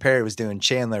Matthew Perry was doing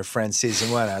Chandler Friends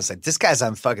season 1. I was like, this guy's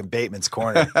on fucking Bateman's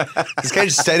corner. This guy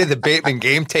just studied the Bateman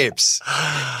game tapes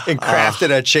and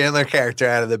crafted a Chandler character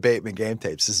out of the Bateman game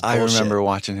tapes. This is I bullshit. remember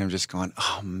watching him just going,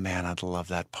 oh, man, I'd love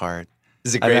that part.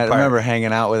 This is a great I part. remember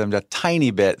hanging out with him a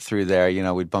tiny bit through there. You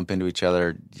know, we'd bump into each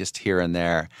other just here and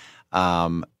there.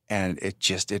 And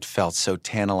it felt so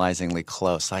tantalizingly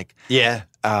close. Like, Yeah.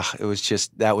 it was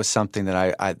just, that was something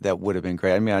that that would have been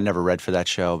great. I mean, I never read for that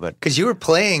show, but Because you were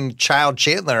playing Child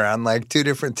Chandler on like 2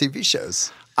 different TV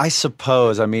shows. I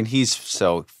suppose, I mean, he's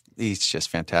just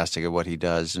fantastic at what he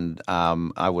does. And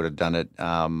I would have done it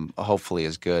hopefully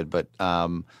as good. But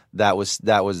that was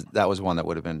one that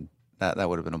would have been, that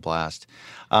would have been a blast.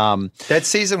 That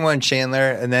season 1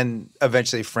 Chandler, and then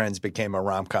eventually Friends became a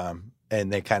rom-com. And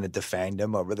they kind of defined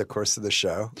him over the course of the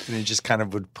show. And he just kind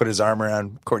of would put his arm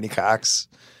around Courtney Cox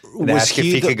and ask if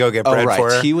he could go get bread right.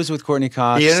 for her. He was with Courtney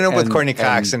Cox. He ended up with Courtney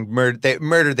Cox and they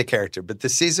murdered the character. But the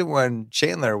season 1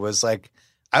 Chandler was like,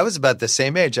 I was about the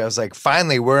same age. I was like,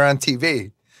 finally, we're on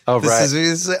TV. Oh, right. This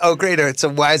is great. It's a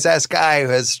wise-ass guy who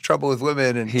has trouble with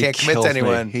women and He can't commit kills to me.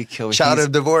 anyone. He kills me. Child He's-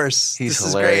 of divorce. He's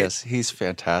This hilarious. Is great. He's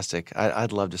fantastic.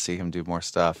 I'd love to see him do more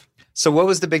stuff. So what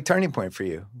was the big turning point for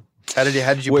you? How did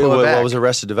you Wait, pull it back? what was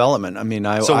Arrested Development? I mean,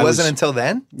 So it wasn't until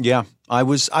then? Yeah, I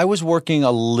was working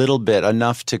a little bit,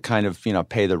 enough to kind of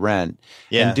pay the rent,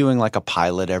 Yeah. and doing like a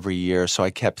pilot every year. So I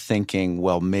kept thinking,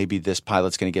 well, maybe this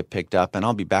pilot's going to get picked up, and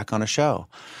I'll be back on a show.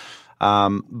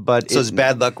 But So it's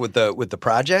bad luck with the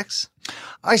projects?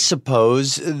 I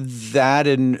suppose that,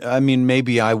 and I mean,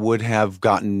 maybe I would have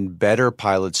gotten better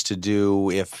pilots to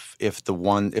do if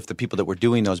the people that were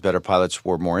doing those better pilots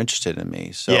were more interested in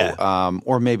me. So, Yeah.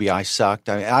 Or maybe I sucked.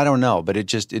 I don't know, but it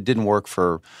didn't work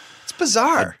for It's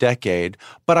bizarre. a decade.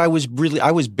 But I was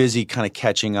busy kind of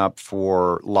catching up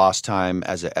for lost time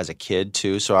as a kid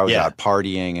too. So I was Yeah. out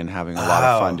partying and having a lot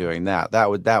of fun doing that. That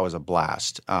was a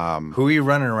blast. Who were you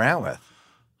running around with?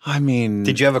 I mean,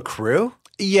 Did you have a crew?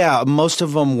 Yeah, most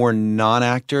of them were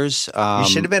non-actors. You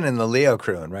should have been in the Leo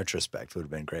crew in retrospect. Would have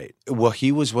been great. Well,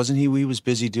 wasn't he? He was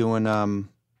busy doing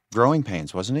Growing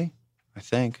Pains, wasn't he? I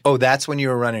think. Oh, that's when you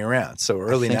were running around. So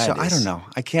early I think 90s. so. I don't know.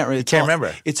 I can't really. Can't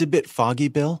remember. It's a bit foggy,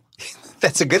 Bill.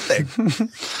 That's a good thing.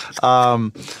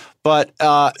 But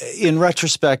in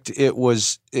retrospect,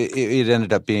 it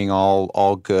ended up being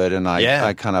all good, and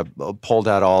I kind of pulled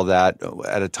out all that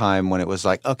at a time when it was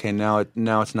like, okay, now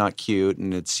it's not cute,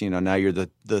 and it's now you're the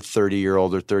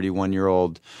 30-year-old or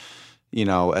 31-year-old,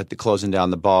 at the closing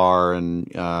down the bar, and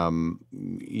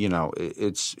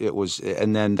it was,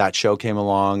 and then that show came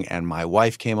along, and my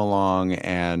wife came along,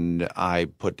 and I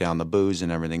put down the booze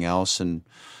and everything else, and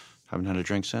haven't had a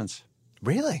drink since.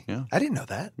 Really? Yeah. I didn't know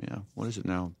that. Yeah. What is it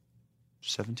now?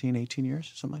 17, 18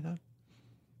 years, something like that.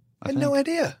 I had no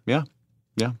idea. Yeah.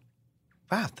 Yeah.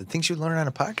 Wow, the things you learn on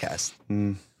a podcast.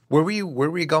 Mm. Where were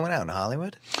you going out in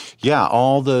Hollywood? Yeah,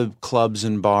 all the clubs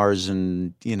and bars,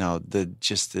 and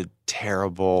the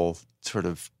terrible sort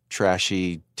of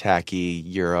trashy, tacky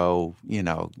Euro.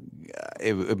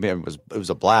 It was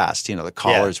a blast. The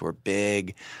collars were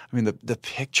big. I mean, the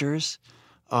pictures.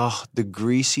 Oh, the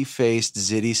greasy faced,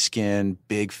 zitty skin,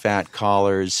 big fat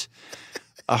collars.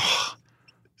 Oh,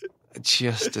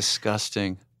 just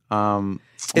disgusting. But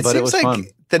it was like fun.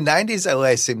 The 90s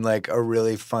LA seemed like a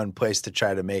really fun place to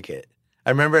try to make it.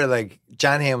 I remember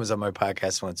John Hamm was on my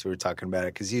podcast once. We were talking about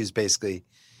it because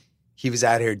he was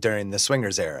out here during the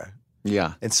Swingers era.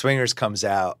 Yeah. And Swingers comes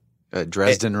out.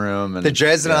 Dresden Room. And the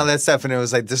Dresden and all that stuff. And it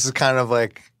was like, this is kind of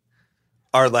like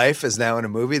our life is now in a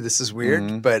movie. This is weird.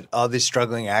 Mm-hmm. But all these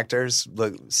struggling actors,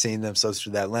 seeing themselves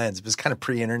through that lens, it was kind of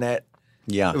pre-internet.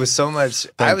 Yeah. It was so much.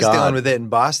 I was dealing with it in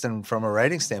Boston from a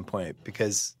writing standpoint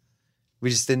because we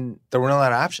just there weren't a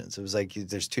lot of options. It was like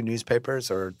there's 2 newspapers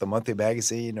or the monthly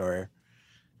magazine or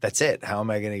that's it. How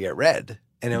am I going to get read?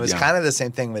 And it was kind of the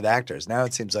same thing with actors. Now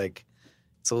it seems like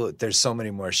there's so many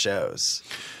more shows.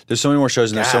 There's so many more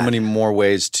shows, and there's so many more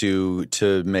ways to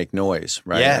make noise,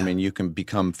 right? Yeah. I mean, you can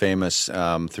become famous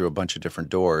through a bunch of different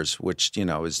doors, which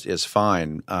is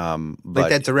fine. Like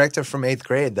that director from 8th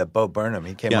grade, that Bo Burnham,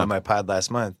 he came on my pod last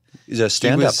month. He's a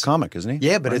stand-up comic, isn't he?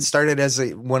 Yeah, but it started as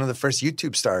one of the first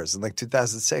YouTube stars in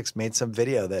 2006. Made some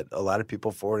video that a lot of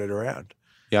people forwarded around.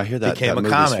 Yeah, I hear that. Became that a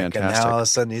movie's comic, fantastic. and now all of a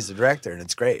sudden he's a director, and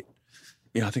it's great.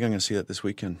 Yeah, I think I'm going to see that this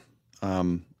weekend.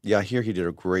 Yeah, I hear he did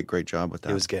a great job with that.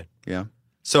 It was good. Yeah.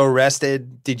 So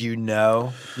Arrested, did you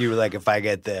know? You were like, if I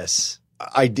get this.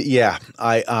 My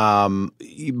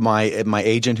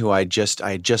agent who I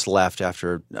just left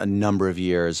after a number of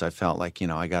years, I felt like,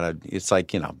 it's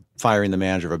like, firing the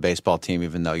manager of a baseball team,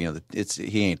 even though,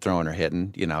 he ain't throwing or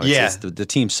hitting, it's the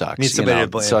team sucks. Needs somebody to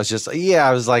blame. So it's just,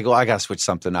 I was like, well, I got to switch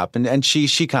something up. And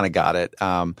she kind of got it.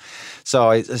 So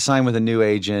I signed with a new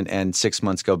agent, and 6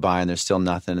 months go by and there's still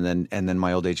nothing. And then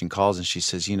my old agent calls and she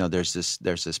says, there's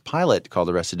this pilot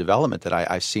called Arrested Development that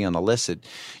I see on the list that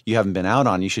you haven't been out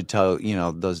on. You should tell,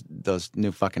 those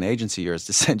new fucking agency of yours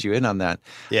to send you in on that.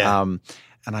 Yeah.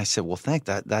 And I said, well,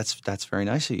 that's very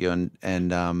nice of you.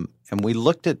 And we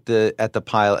looked at the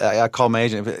pilot. I called my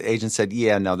agent. The agent said,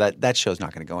 yeah, no, that show's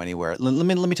not going to go anywhere. Let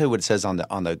me tell you what it says on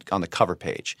the cover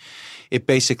page. It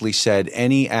basically said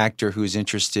any actor who's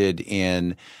interested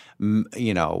in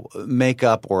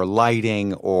makeup or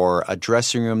lighting or a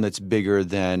dressing room that's bigger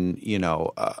than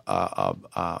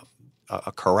a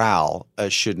corral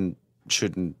shouldn't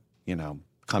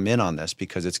come in on this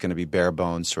because it's going to be bare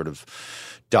bones sort of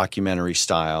documentary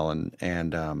style and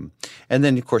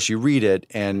then of course you read it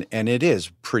and it is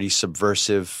pretty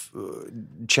subversive,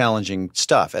 challenging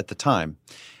stuff at the time,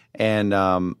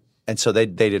 and so they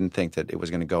didn't think that it was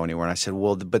going to go anywhere. And I said,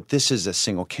 well, but this is a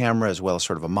single camera as well as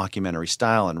sort of a mockumentary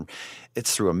style, and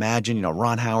it's through Imagine.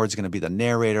 Ron Howard's going to be the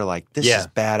narrator. Like this is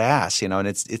badass, and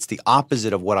it's the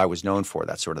opposite of what I was known for.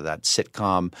 That sort of that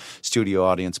sitcom studio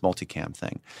audience multicam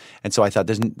thing. And so I thought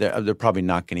they're probably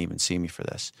not going to even see me for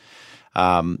this.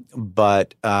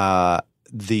 But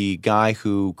the guy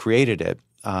who created it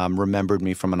remembered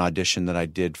me from an audition that I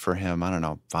did for him, I don't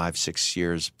know, 5-6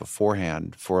 years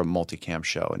beforehand for a multicam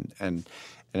show. And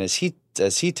as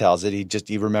he tells it,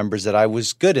 he remembers that I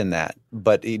was good in that,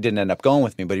 but he didn't end up going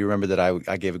with me, but he remembered that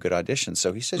I gave a good audition.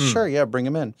 So he said, sure, yeah, bring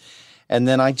him in. And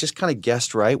then I just kind of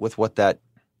guessed right with what that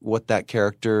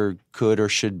character could or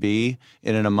should be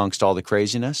in and amongst all the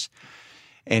craziness.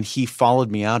 And he followed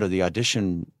me out of the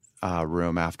audition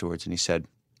room afterwards, and he said,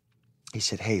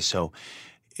 hey, so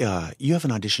you have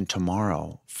an audition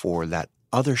tomorrow for that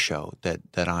other show that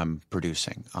I'm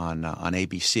producing on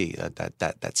ABC,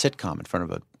 that sitcom in front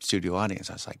of a studio audience.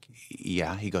 I was like,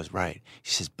 yeah. He goes, right. He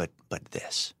says, but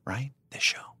this, right? This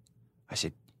show. I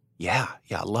said, yeah,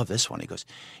 I love this one. He goes,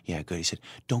 yeah, good. He said,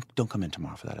 don't come in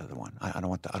tomorrow for that other one. I don't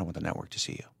want the network to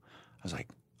see you. I was like,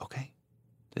 okay,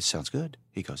 this sounds good.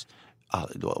 He goes,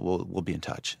 we'll be in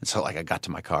touch. And so like I got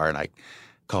to my car and I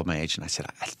called my agent. I said,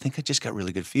 I think I just got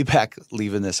really good feedback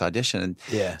leaving this audition. And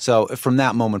Yeah. so from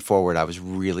that moment forward, I was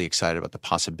really excited about the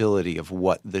possibility of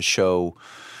what the show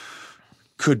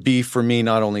could be for me,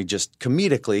 not only just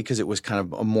comedically, because it was kind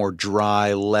of a more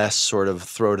dry, less sort of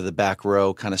throw to the back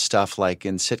row kind of stuff like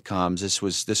in sitcoms.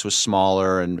 This was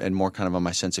smaller and more kind of on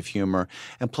my sense of humor.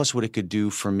 And plus what it could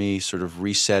do for me, sort of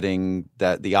resetting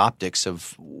the optics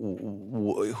of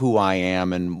who I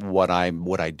am and what I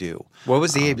do. What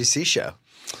was the ABC show?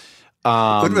 It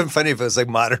would have been funny if it was like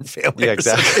Modern Family. Yeah,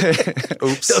 exactly.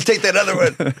 Oops. Don't take that other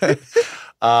one.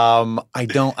 I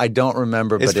don't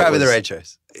remember. It's but probably it was, the right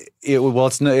choice.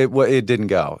 It didn't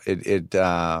go. And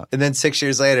then 6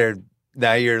 years later,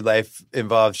 now your life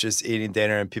involves just eating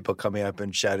dinner and people coming up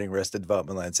and shouting Arrested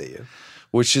Development lines at you.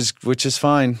 Which is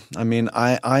fine. I mean,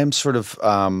 I am sort of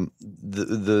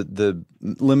the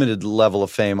limited level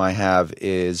of fame I have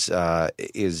is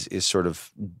sort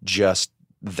of just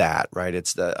that, right?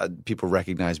 It's the people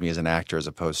recognize me as an actor as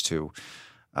opposed to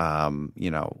some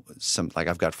like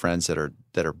I've got friends that are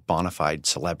bona fide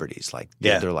celebrities, like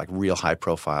they're like real high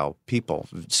profile people,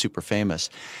 super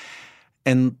famous.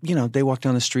 And they walk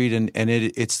down the street and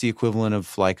it's the equivalent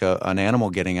of like an animal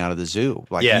getting out of the zoo.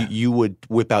 Like you would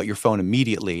whip out your phone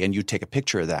immediately and you'd take a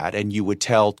picture of that and you would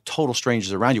tell total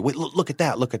strangers around you, wait, look at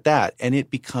that. And it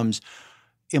becomes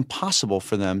impossible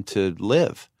for them to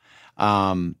live.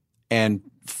 And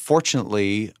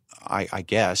fortunately, I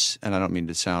guess, and I don't mean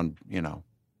to sound,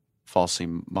 falsely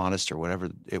modest or whatever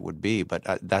it would be, but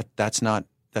that's not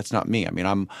me. I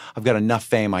mean, I've got enough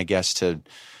fame, I guess, to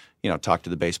talk to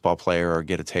the baseball player or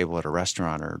get a table at a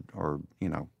restaurant or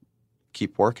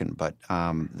keep working. But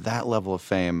that level of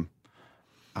fame,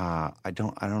 I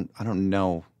don't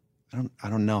know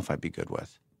if I'd be good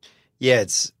with. Yeah,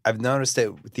 I've noticed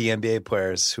that with the NBA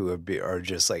players who are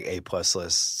just like A+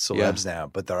 list celebs now,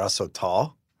 but they're also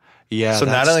tall. Yeah. So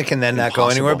not only can they not go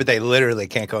anywhere, impossible. but they literally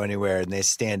can't go anywhere, and they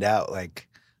stand out like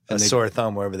a sore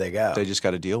thumb wherever they go. They just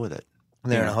got to deal with it.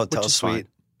 And they're in a hotel suite.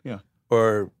 Yeah.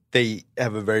 Or they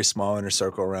have a very small inner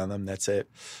circle around them. That's it.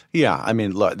 Yeah. I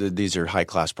mean, look, these are high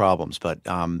class problems, but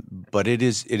it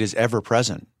is ever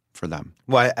present for them.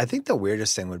 Well, I think the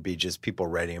weirdest thing would be just people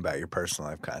writing about your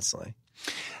personal life constantly.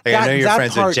 Like, I know you're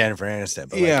friends with Jennifer Aniston,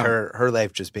 but like her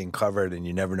life just being covered and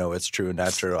you never know what's true and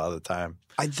not true all the time.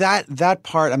 That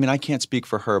part, I mean, I can't speak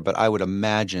for her, but I would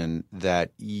imagine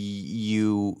that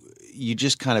you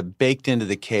just kind of baked into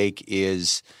the cake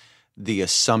is the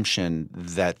assumption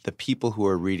that the people who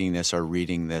are reading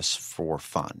this for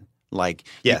fun. Like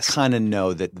you kind of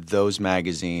know that those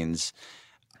magazines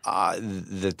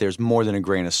that there's more than a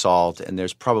grain of salt and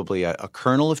there's probably a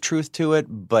kernel of truth to it,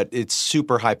 but it's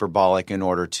super hyperbolic in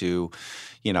order to,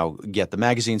 get the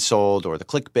magazine sold or the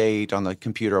clickbait on the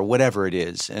computer or whatever it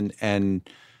is. And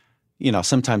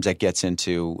sometimes that gets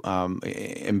into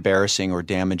embarrassing or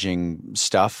damaging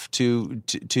stuff to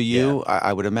you,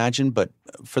 I would imagine. But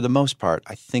for the most part,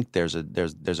 I think there's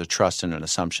a trust and an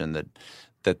assumption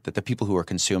that the people who are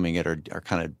consuming it are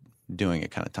kind of doing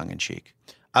it kind of tongue in cheek.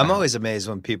 I'm always amazed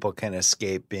when people can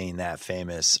escape being that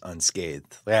famous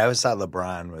unscathed. Like I always thought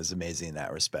LeBron was amazing in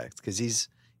that respect because he's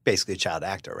basically a child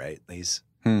actor, right? He's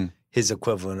his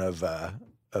equivalent of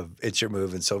It's Your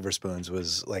Move and Silver Spoons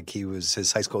was like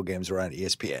his high school games were on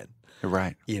ESPN.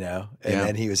 Right. And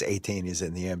then he was 18, he's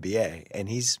in the NBA, and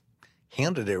he's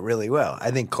handled it really well.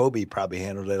 I think Kobe probably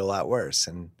handled it a lot worse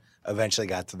and eventually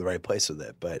got to the right place with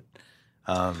it, but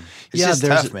it's just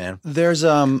tough, man. There's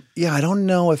I don't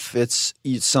know if it's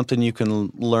something you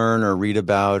can learn or read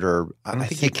about, or I don't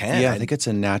think you can. Yeah, I think it's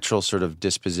a natural sort of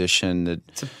disposition that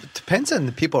it depends on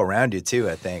the people around you too.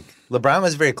 I think LeBron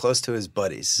was very close to his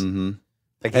buddies. Mm-hmm.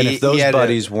 Like if those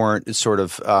buddies weren't sort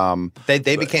of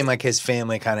they became like his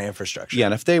family kind of infrastructure. Yeah,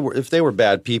 and if they were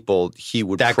bad people, he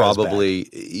would probably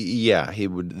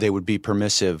they would be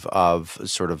permissive of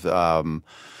sort of a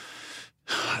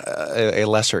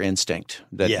lesser instinct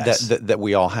that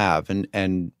we all have,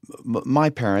 and my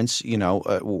parents,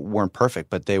 weren't perfect,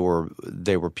 but they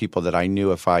were people that I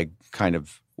knew if I kind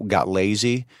of got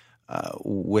lazy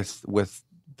with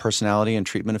personality and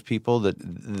treatment of people,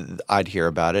 that I'd hear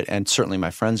about it, and certainly my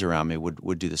friends around me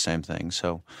would do the same thing.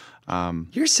 So,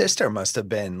 your sister must have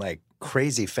been like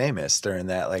crazy famous during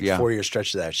that 4-year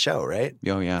stretch of that show, right?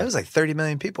 Oh yeah, it was like 30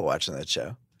 million people watching that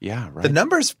show. Yeah, right. The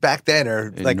numbers back then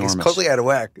are like enormous. It's totally out of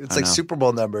whack. It's like Super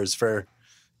Bowl numbers for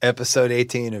episode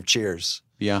 18 of Cheers.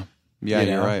 Yeah,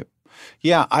 you're right.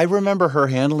 Yeah, I remember her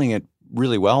handling it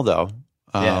really well, though.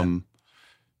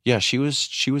 She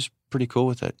was pretty cool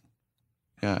with it.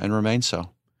 Yeah, and remains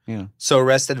so. Yeah. So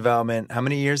Arrested Development, how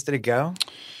many years did it go?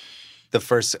 The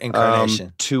first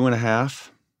incarnation. 2.5.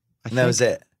 And that was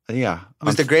it. Yeah. It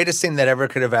was the greatest thing that ever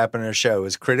could have happened on a show. It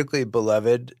was critically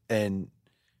beloved, and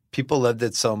people loved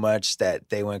it so much that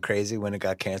they went crazy when it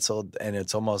got canceled. And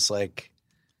it's almost like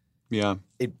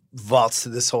it vaults to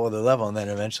this whole other level and then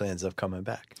eventually ends up coming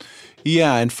back.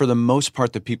 Yeah, and for the most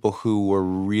part, the people who were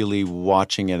really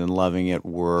watching it and loving it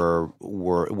were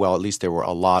well, at least there were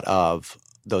a lot of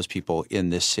those people in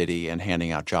this city and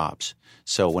handing out jobs.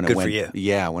 So when Good it went, for you.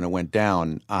 yeah, when it went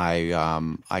down,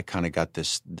 I kind of got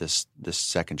this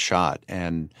second shot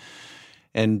and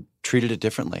treated it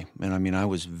differently. And I mean, I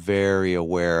was very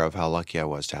aware of how lucky I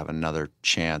was to have another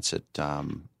chance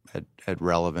at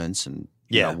relevance and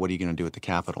you know, what are you going to do with the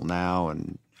capital now,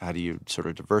 and how do you sort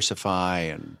of diversify,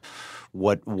 and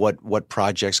what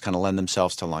projects kind of lend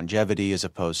themselves to longevity as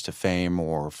opposed to fame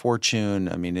or fortune.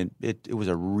 I mean, it was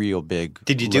a real big.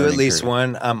 Did you do at least period.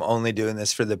 one? I'm only doing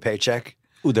this for the paycheck.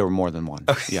 Ooh, there were more than one.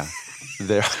 Okay. Yeah,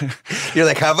 there. You're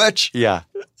like, how much? Yeah,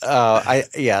 there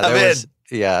I'm was. in.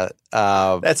 Yeah,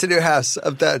 That's a new house.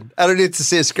 I'm done. I don't need to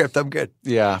see a script. I'm good.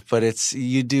 yeah, but it's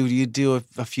you do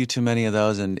a few too many of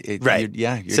those, and Right.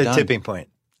 you're It's a done. tipping point.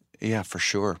 Yeah, for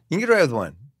sure. You can get away with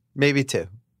one, maybe two.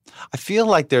 I feel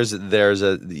like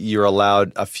you're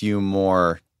allowed a few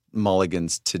more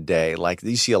mulligans today. Like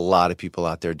you see a lot of people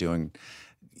out there doing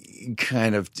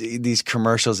kind of these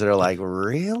commercials that are like,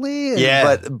 really?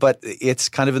 Yeah. But it's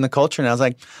kind of in the culture now. I was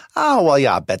like, oh well,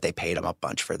 yeah, I bet they paid him a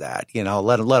bunch for that. You know,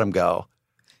 let him go.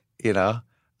 You know,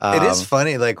 It is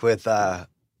funny, like with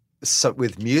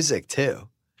music too.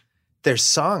 There's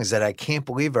songs that I can't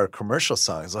believe are commercial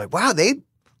songs. Like, wow, they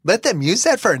let them use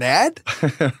that for an ad.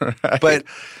 right. But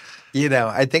you know,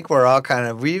 I think we're all kind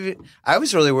of I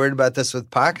was really worried about this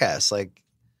with podcasts, like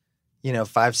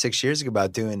 5-6 years ago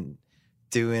about doing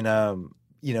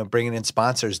bringing in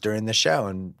sponsors during the show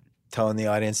and telling the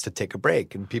audience to take a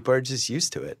break, and people are just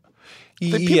used to it.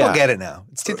 But people get it now.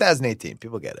 It's 2018.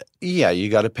 People get it. Yeah, you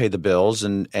got to pay the bills,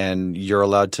 and you're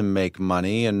allowed to make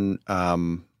money, and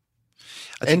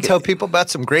tell people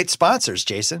about some great sponsors,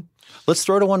 Jason. let's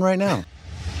throw to one right now.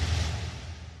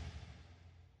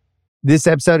 This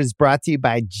episode is brought to you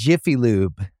by Jiffy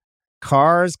Lube.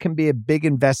 Cars can be a big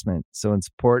investment, so it's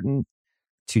important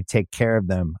to take care of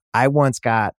them. I once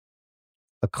got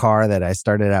a car that I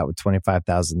started out with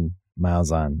 25,000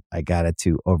 miles on. I got it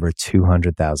to over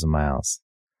 200,000 miles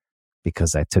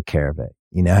because I took care of it.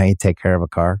 You know how you take care of a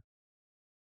car?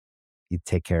 You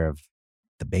take care of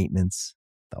the maintenance,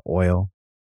 the oil,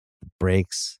 the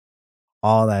brakes,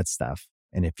 all that stuff.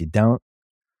 And if you don't,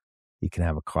 you can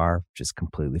have a car just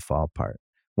completely fall apart.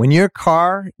 When your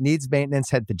car needs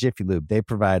maintenance, head to Jiffy Lube. They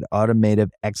provide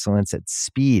automotive excellence at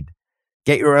speed.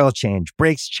 Get your oil change,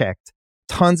 brakes checked,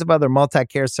 tons of other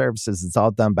multi-care services. It's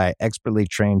all done by expertly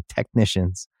trained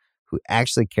technicians who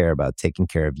actually care about taking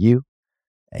care of you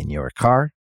and your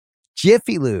car.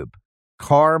 Jiffy Lube,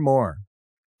 car more.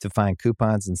 To find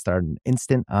coupons and start an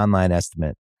instant online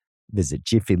estimate, visit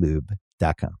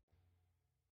jiffylube.com.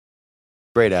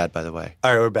 Great ad, by the way.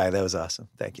 All right, we're back. That was awesome.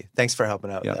 Thank you. Thanks for helping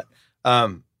out Yeah. with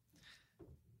that.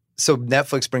 So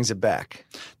Netflix brings it back.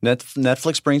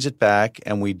 Netflix brings it back,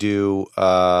 and we do.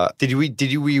 Were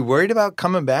you worried about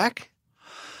coming back?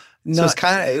 So it's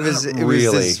kind of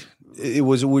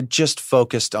we're just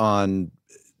focused on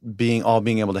being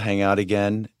able to hang out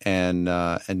again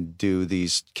and do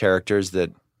these characters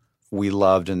that we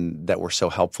loved and that were so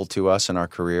helpful to us in our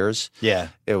careers. Yeah.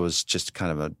 It was just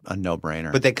kind of a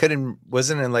no-brainer. But they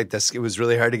wasn't it like this? It was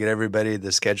really hard to get everybody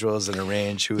the schedules and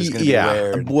arrange who was going to be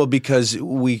where. Well, because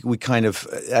we kind of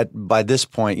by this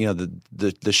point,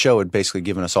 the show had basically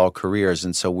given us all careers,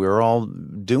 and so we were all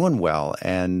doing well,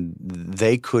 and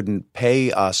they couldn't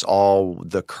pay us all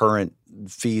the current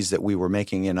fees that we were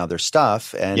making in other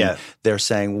stuff, and they're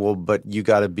saying, well, but you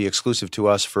got to be exclusive to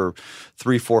us for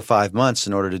 3, 4, 5 months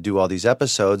in order to do all these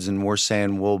episodes, and we're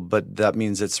saying, well, but that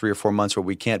means it's 3 or 4 months where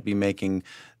we can't be making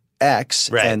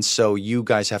X, and so you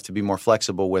guys have to be more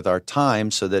flexible with our time,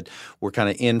 so that we're kind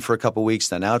of in for a couple weeks,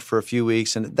 then out for a few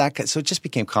weeks, and so it just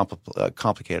became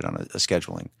complicated on a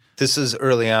scheduling. This was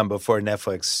early on before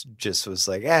Netflix just was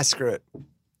like, screw it.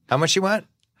 How much you want?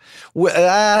 Well,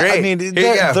 I mean,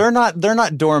 they're not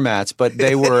doormats, but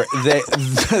they're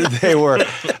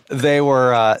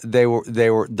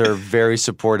very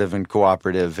supportive and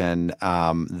cooperative, and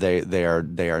they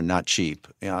are not cheap.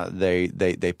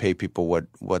 They pay people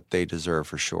what they deserve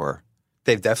for sure.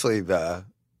 They've definitely.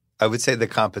 I would say the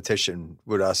competition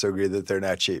would also agree that they're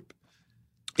not cheap.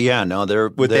 Yeah, no,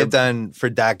 they've done for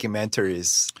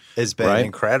documentaries has been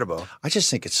incredible. I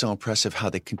just think it's so impressive how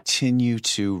they continue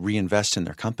to reinvest in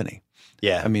their company.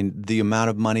 Yeah. I mean, the amount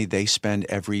of money they spend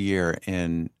every year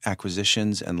in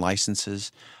acquisitions and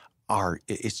licenses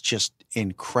it's just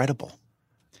incredible.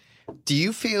 Do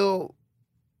you feel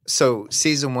so?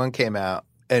 Season 1 came out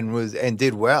and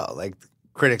did well. Like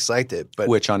critics liked it, but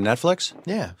Which on Netflix?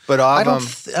 yeah, but all I of don't.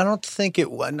 them. I don't think it.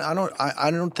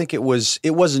 I don't think it was.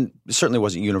 It wasn't. Certainly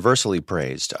wasn't universally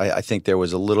praised. I think there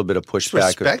was a little bit of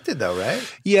pushback. Respected though, right?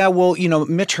 Yeah. Well,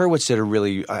 Mitch Hurwitz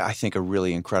did I think a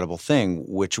really incredible thing,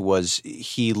 which was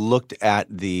he looked at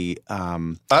the. I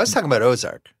was talking about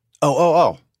Ozark.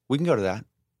 Oh. We can go to that.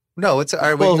 No, it's all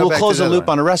right. We'll close the loop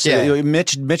on the rest of Yeah. it.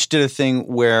 Mitch did a thing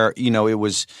where it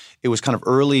was kind of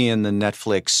early in the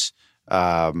Netflix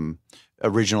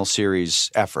original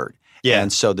series effort. Yeah.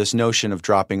 And so this notion of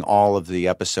dropping all of the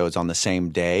episodes on the same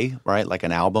day, right? Like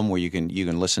an album where you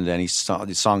can listen to any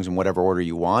songs in whatever order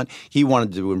you want. He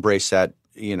wanted to embrace that,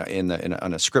 in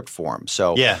a script form.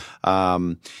 So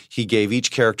he gave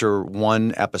each character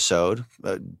one episode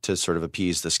to sort of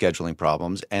appease the scheduling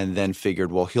problems, and then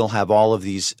figured, well, he'll have all of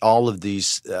these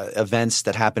events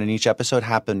that happen in each episode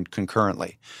happen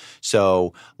concurrently.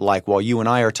 So, like while you and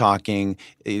I are talking,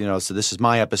 so this is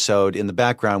my episode. In the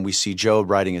background, we see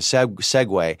Job riding a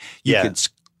Segway. You could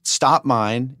stop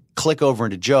mine, click over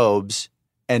into Job's,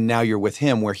 and now you're with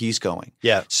him where he's going.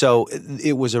 Yeah. So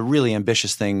it was a really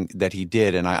ambitious thing that he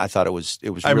did, and I thought it was.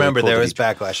 Really I remember cool there was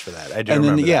backlash for that. I do and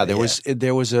remember. Then,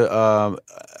 there was a.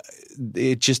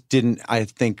 It just didn't, I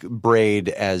think, braid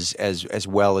as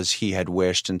well as he had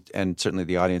wished, and certainly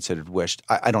the audience had wished.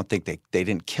 I don't think they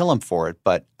didn't kill him for it,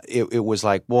 but it was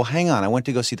like, well, hang on, I went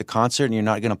to go see the concert, and you're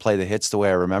not going to play the hits the way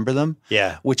I remember them.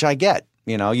 Yeah. Which I get.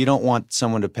 You don't want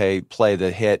someone to play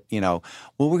the hit, well,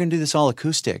 we're going to do this all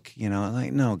acoustic,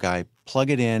 like, no, guy, plug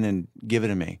it in and give it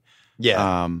to me.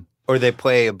 Yeah. Or they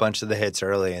play a bunch of the hits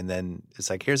early and then it's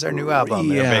like, here's our new album.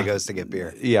 And everybody goes to get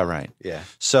beer. Yeah, right. Yeah.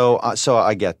 So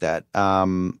I get that.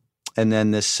 And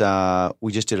then this,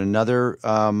 we just did another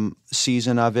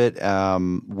season of it.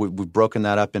 We've broken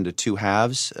that up into two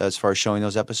halves as far as showing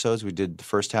those episodes. We did the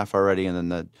first half already, and then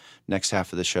the next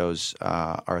half of the shows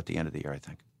are at the end of the year, I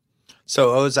think.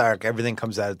 So Ozark, everything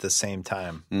comes out at the same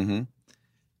time. Mm-hmm.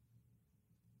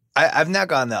 I've now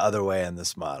gone the other way on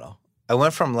this model. I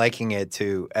went from liking it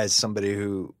to, as somebody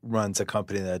who runs a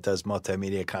company that does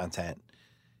multimedia content,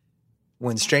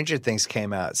 when Stranger Things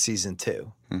came out, season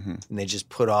 2, mm-hmm. and they just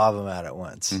put all of them out at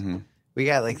once, Mm-hmm. we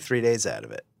got like 3 days out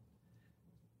of it.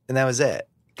 And that was it.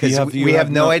 Because You we have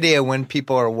have no idea when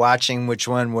people are watching which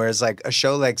one, whereas like a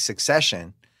show like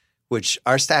Succession, which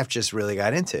our staff just really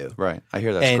got into. Right. I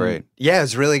hear that's great. Yeah, it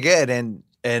was really good. And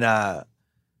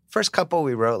first couple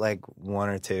we wrote like 1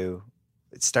 or 2.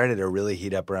 It started to really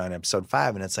heat up around episode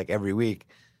 5, and it's like every week.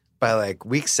 By like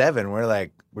week 7,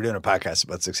 we're doing a podcast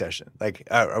about Succession. Like,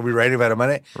 are we writing about it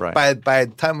Monday? Right. By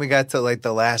the time we got to like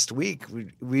the last week,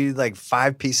 we did like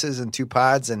 5 pieces and 2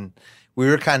 pods, and we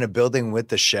were kind of building with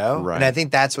the show. Right. And I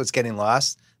think that's what's getting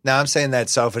lost. Now I'm saying that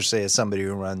selfishly as somebody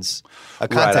who runs a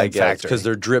Right, content I get factory. because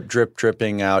they're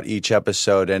dripping out each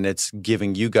episode, and it's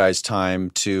giving you guys time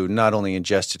to not only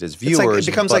ingest it as viewers,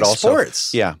 it becomes but like also,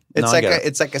 sports. Yeah, It's no, I get it.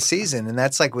 it's like a season, and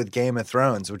that's like with Game of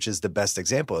Thrones, which is the best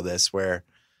example of this, where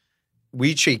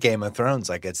we treat Game of Thrones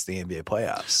like it's the NBA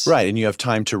playoffs. Right, and you have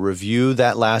time to review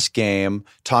that last game,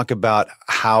 talk about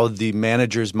how the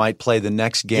managers might play the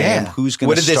next game, who's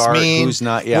going to start, what did this mean? Who's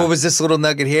not. Yeah, What was this little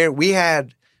nugget here? We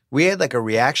had like a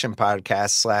reaction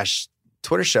podcast /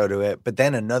 Twitter show to it, but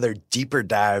then another deeper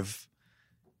dive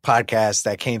podcast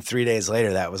that came 3 days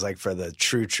later that was like for the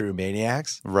true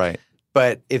maniacs. right.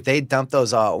 But if they dumped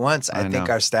those all at once, I think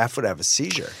know. our staff would have a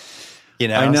seizure.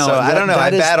 I know. So I don't know.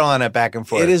 I That is- battle on it back and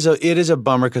forth. It is a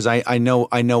bummer because I know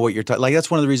what you're talking. Like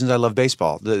that's one of the reasons I love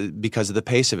baseball because of the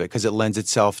pace of it, because it lends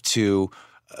itself to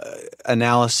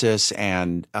analysis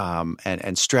and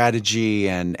strategy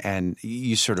and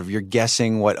you're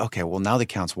guessing now the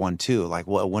count's 1-2. Like,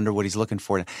 well, I wonder what he's looking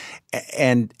for.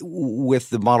 And with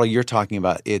the model you're talking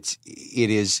about, it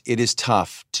is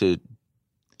tough to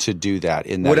do that.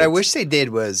 What I wish they did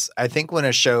was, I think when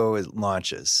a show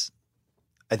launches,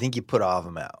 I think you put all of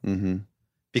them out. Mm-hmm.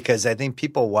 Because I think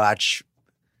people watch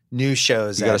new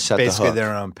shows at set the basically hook.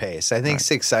 their own pace. I think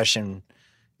Succession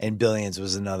and Billions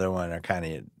was another one are kind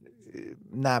of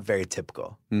not very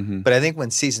typical. Mm-hmm. But I think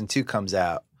when season 2 comes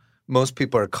out, most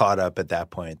people are caught up at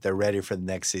that point. They're ready for the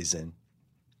next season.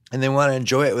 And they want to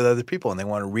enjoy it with other people, and they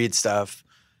want to read stuff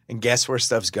and guess where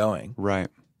stuff's going. Right.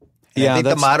 And I think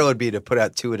the motto would be to put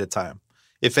out 2 at a time.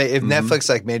 If Netflix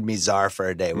like made me czar for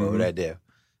a day, what would I do?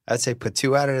 I'd say put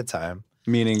 2 out at a time.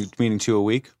 Meaning 2 a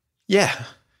week? Yeah.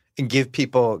 And give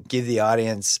the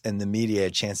audience and the media a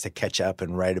chance to catch up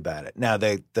and write about it. Now,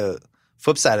 the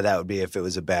Flip side of that would be if it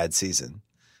was a bad season.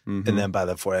 Mhm. And then by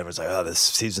the fourth, everyone's like, oh, this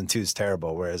season 2 is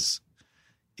terrible. Whereas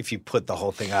if you put the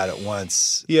whole thing out at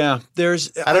once, Yeah,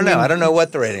 there's. I don't know. I don't know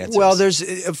what the rating is. Well, there's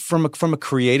from a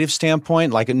creative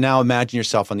standpoint. Like now, imagine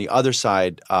yourself on the other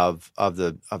side of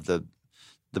the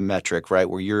metric, right?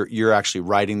 Where you're actually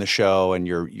writing the show and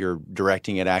you're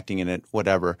directing it, acting in it,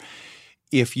 whatever.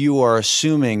 If you are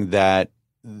assuming that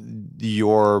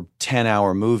your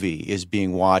 10-hour movie is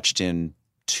being watched in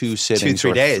 2 sittings,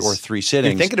 3 days, or 3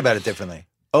 sittings, you're thinking about it differently.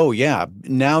 Oh, yeah.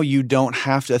 Now you don't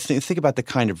have to think about the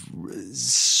kind of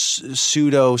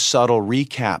pseudo subtle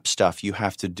recap stuff you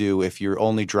have to do if you're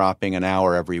only dropping an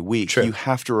hour every week. True. You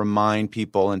have to remind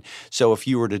people. And so if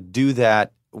you were to do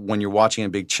that when you're watching a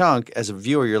big chunk, as a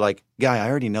viewer, you're like, guy, I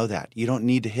already know that. You don't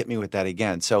need to hit me with that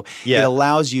again. So it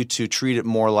allows you to treat it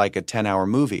more like a 10-hour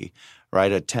movie,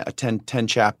 right? A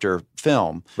 10-chapter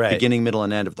film, right. Beginning, middle,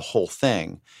 and end of the whole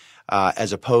thing,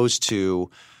 as opposed to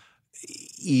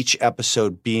each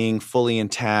episode being fully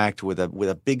intact with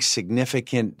a big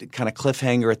significant kind of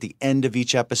cliffhanger at the end of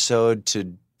each episode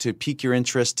to pique your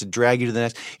interest, to drag you to the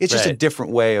next. It's just a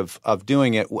different way of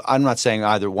doing it. I'm not saying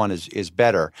either one is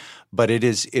better, but it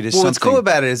is Well, something. what's cool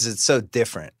about it is it's so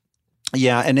different.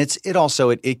 Yeah, and it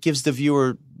also gives the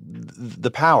viewer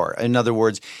the power. In other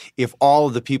words, if all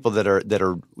of the people that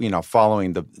are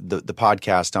following the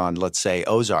podcast on, let's say,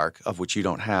 Ozark, of which you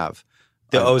don't have,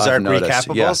 the Ozark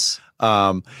recapables.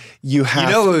 Yeah. You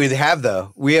know who we have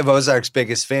though? We have Ozark's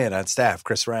biggest fan on staff,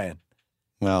 Chris Ryan.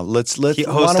 Well, let's host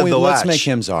of The let's Watch. make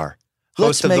him czar.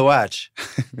 Host of The Watch.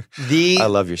 I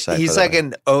love your site. He's like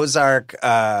an Ozark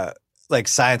like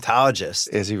Scientologist.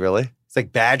 Is he really? It's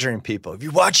like badgering people. Have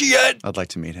you watched it yet? I'd like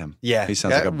to meet him. Yeah, he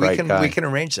sounds like a bright guy. We can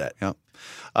arrange that. Yeah.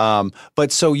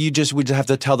 But so we just have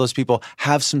to tell those people,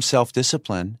 have some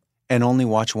self-discipline and only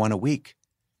watch one a week.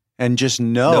 And just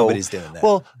know. Nobody's doing that.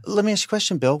 Well, let me ask you a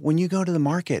question, Bill. When you go to the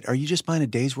market, are you just buying a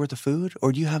day's worth of food,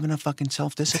 or do you have enough fucking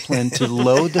self-discipline to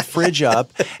load the fridge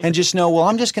up and just know, well,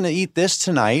 I'm just going to eat this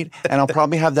tonight, and I'll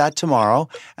probably have that tomorrow,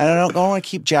 and I don't want to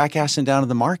keep jackassing down to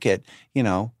the market,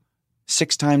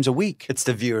 6 times a week. It's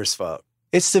the viewer's fault.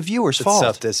 It's the viewer's It's fault.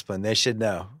 self-discipline. They should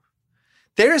know.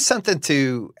 There is something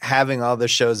to having all the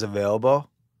shows available,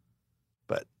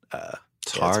 but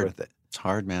it's hard. It's worth it. It's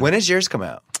hard, man. When does yours come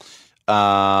out?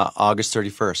 August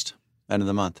 31st, end of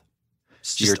the month.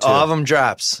 It's year Just 2. all of them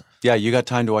drops. Yeah, you got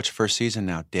time to watch the first season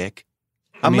now, Dick.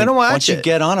 I'm going to watch Why don't you it.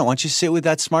 get on it? Why don't you sit with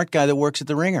that smart guy that works at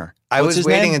the Ringer? I What's was his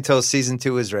waiting name? until season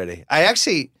 2 was ready.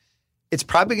 It's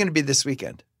probably going to be this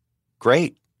weekend.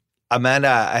 Great. Amanda,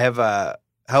 I have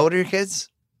how old are your kids?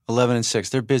 11 and 6.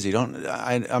 They're busy.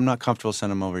 I'm not comfortable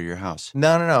sending them over to your house.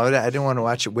 No. I didn't want to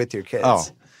watch it with your kids. Oh.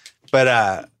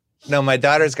 But no, my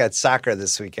daughter's got soccer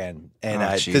this weekend,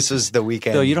 and this was the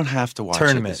weekend. No, you don't have to watch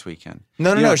tournament. it this weekend.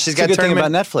 No. She's got a good thing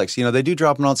tournament. about Netflix. They do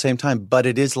drop them all at the same time, but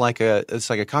it's like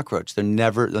a cockroach. They'll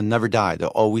never die. They'll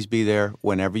always be there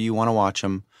whenever you want to watch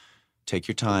them. Take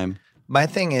your time. My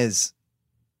thing is,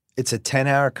 it's a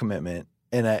 10-hour commitment,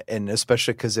 and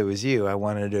especially because it was you, I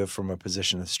wanted to do it from a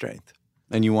position of strength.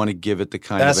 And you want to give it the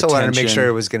kind I of also attention. wanted to make sure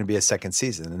it was going to be a second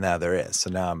season, and now there is. So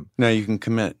now you can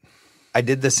commit. I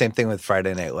did the same thing with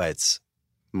Friday Night Lights.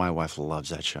 My wife loves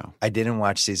that show. I didn't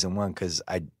watch season 1 because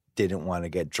I didn't want to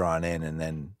get drawn in, and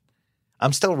then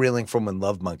I'm still reeling from when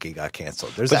Love Monkey got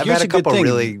canceled. I've had a couple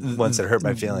really ones that hurt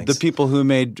my feelings. The people who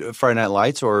made Friday Night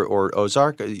Lights or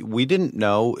Ozark, we didn't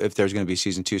know if there's going to be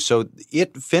season 2, so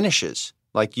it finishes.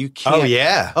 Like you can't.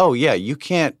 Oh yeah. You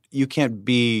can't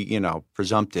be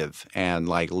presumptive and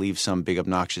like leave some big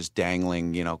obnoxious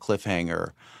dangling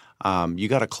cliffhanger. You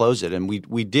got to close it, and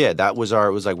we did. It was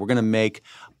like we're going to make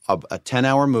a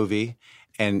 10-hour movie,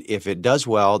 and if it does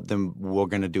well, then we're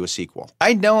going to do a sequel.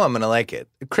 I know I'm going to like it.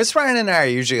 Chris Ryan and I are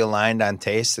usually aligned on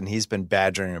taste, and he's been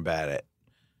badgering about it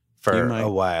for a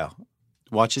while.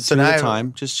 Watch it 2 at a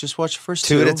time. Just watch the first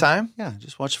 2. 2 at a time? Yeah,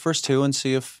 just watch the first 2 and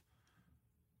see if,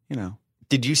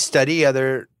 Did you study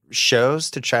other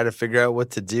shows to try to figure out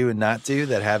what to do and not do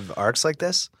that have arcs like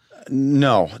this?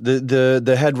 No,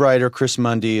 the head writer Chris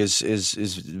Mundy is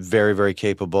very, very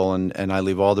capable, and I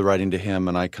leave all the writing to him,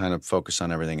 and I kind of focus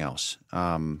on everything else.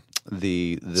 So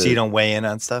you don't weigh in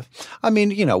on stuff? I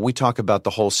mean, we talk about the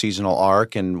whole seasonal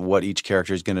arc and what each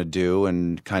character is going to do,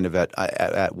 and kind of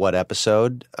at what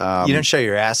episode. You don't show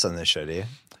your ass on this show, do you?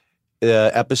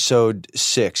 episode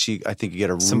 6, I think you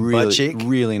get Some butt cheek?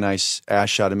 really nice ass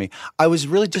shot of me. I was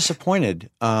really disappointed,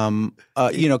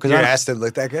 because Your ass didn't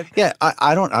look that good? Yeah,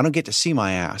 I don't get to see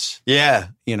my ass. Yeah.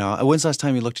 When's the last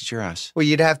time you looked at your ass? Well,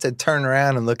 you'd have to turn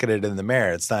around and look at it in the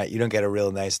mirror. You don't get a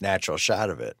real nice natural shot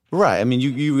of it. Right. I mean,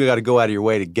 you got to go out of your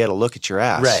way to get a look at your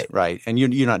ass. Right. Right. And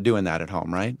you're not doing that at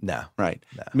home, right? No. Right.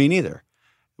 No. Me neither.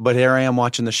 But here I am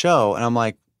watching the show, and I'm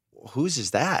like, whose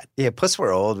is that? Yeah, plus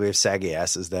we're old. We have saggy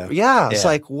asses, though. Yeah. It's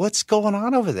like, what's going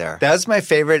on over there? That was my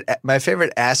favorite. My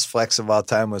favorite ass flex of all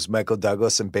time was Michael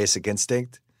Douglas in Basic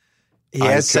Instinct. He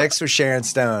has sex with Sharon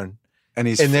Stone. And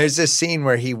there's this scene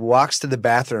where he walks to the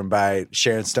bathroom by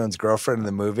Sharon Stone's girlfriend in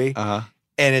the movie. Uh-huh.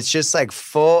 And it's just like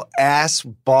full ass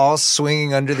balls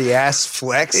swinging under the ass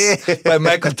flex by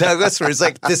Michael Douglas, where he's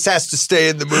like, this has to stay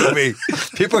in the movie.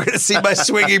 People are going to see my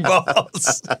swinging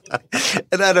balls.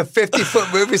 And on a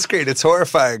 50-foot movie screen, it's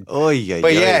horrifying. Oh, yeah.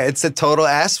 But yeah, it's a total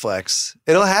ass flex.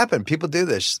 It'll happen. People do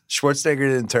this. Schwarzenegger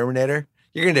did in Terminator.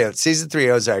 You're going to do it. Season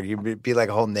 3 Ozark, you'd be like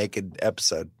a whole naked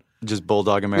episode. Just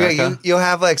Bulldog America? Yeah, you'll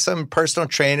have like some personal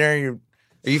trainer.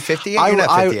 Are you 50 yet? You're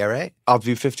not 50 yet, right? I'll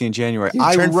be 50 in January. You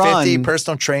turned 50,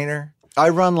 personal trainer. I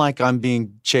run like I'm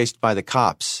being chased by the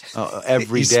cops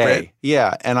every day. Sprint?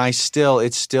 Yeah, and there's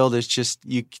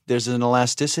an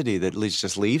elasticity that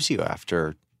just leaves you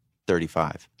after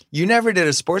 35. You never did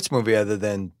a sports movie other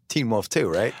than Teen Wolf 2,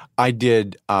 right? I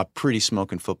did a pretty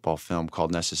smoking football film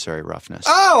called Necessary Roughness.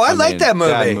 Oh, I like that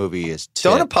movie. That movie is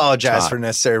Don't apologize for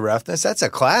Necessary Roughness. That's a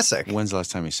classic. When's the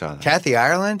last time you saw that? Kathy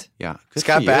Ireland? Yeah.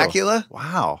 Scott Bakula?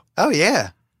 Wow. Oh, yeah.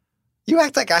 You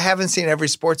act like I haven't seen every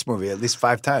sports movie at least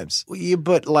 5 times.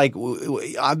 But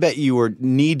I bet you were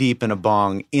knee deep in a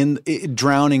bong,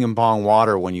 drowning in bong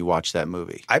water when you watched that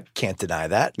movie. I can't deny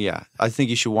that. Yeah, I think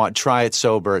you should try it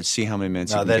sober and see how many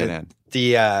minutes you can get in.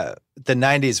 The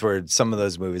 90s where some of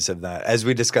those movies have not, as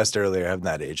we discussed earlier, have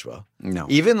not aged well. No,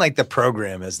 even like The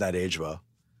Program has not aged well.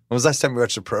 When was the last time we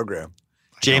watched The Program?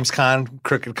 James Caan,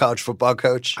 crooked college football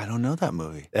coach. I don't know that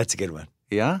movie. That's a good one.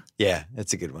 Yeah, yeah,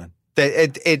 that's a good one.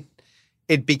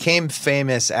 It became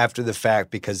famous after the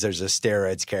fact because there's a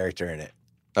steroids character in it.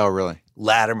 Oh, really?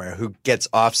 Latimer, who gets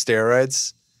off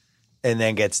steroids and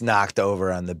then gets knocked over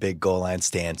on the big goal line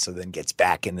stand, so then gets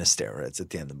back into steroids at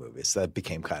the end of the movie. So that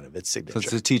became kind of its signature. So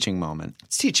it's a teaching moment.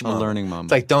 It's a teaching a moment. Learning moment.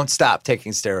 It's like, don't stop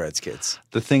taking steroids, kids.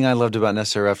 The thing I loved about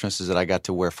Necessary Roughness is that I got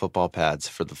to wear football pads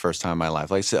for the first time in my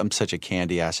life. Like I said, I'm such a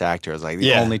candy-ass actor. It's like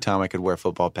the only time I could wear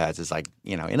football pads is like,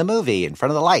 in a movie in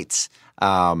front of the lights.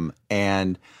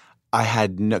 And I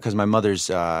had because my mother's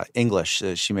English.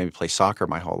 She made me play soccer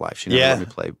my whole life. She never let me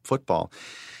play football.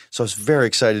 So I was very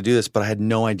excited to do this, but I had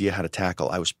no idea how to tackle.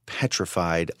 I was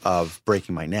petrified of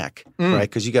breaking my neck, right?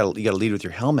 Because you got to lead with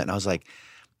your helmet. And I was like,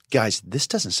 guys, this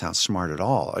doesn't sound smart at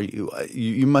all.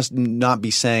 You must not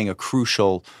be saying a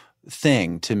crucial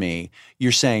thing to me.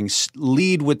 You're saying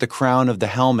lead with the crown of the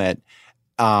helmet.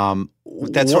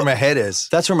 That's where my head is.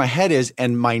 That's where my head is,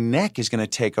 and my neck is going to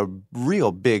take a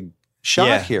real big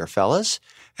shot here, fellas.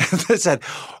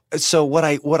 So what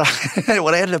I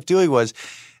ended up doing was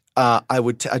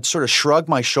I'd sort of shrug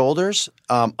my shoulders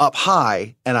up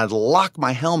high, and I'd lock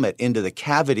my helmet into the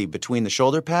cavity between the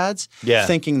shoulder pads,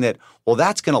 thinking that, well,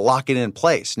 that's going to lock it in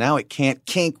place. Now it can't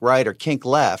kink right or kink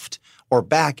left or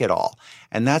back at all.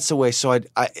 And that's the way. So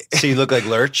so you look like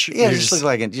Lurch? Yeah, I just look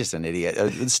like just an idiot.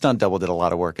 The stunt double did a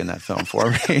lot of work in that film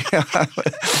for me.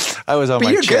 I was on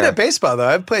my chair. But you're good at baseball, though.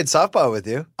 I've played softball with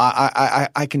you.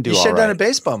 I can do all right. You should have done a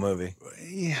baseball movie.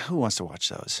 Yeah, who wants to watch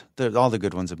those? All the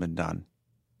good ones have been done.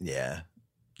 Yeah.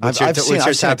 I've seen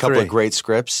a couple of great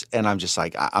scripts, and I'm just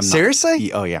like, I'm seriously?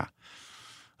 Not. Oh, yeah.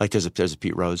 Like there's a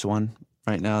Pete Rose one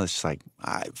right now. It's just like,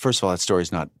 first of all, that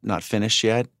story's not finished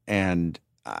yet, and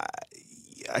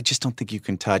I just don't think you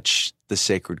can touch the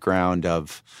sacred ground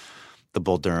of the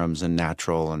Bull Durhams and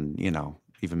Natural and,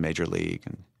 even Major League.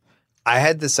 And I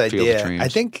had this idea. I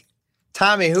think,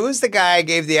 Tommy, who was the guy I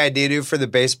gave the idea to for the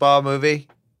baseball movie?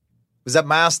 Was that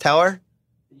Miles Teller?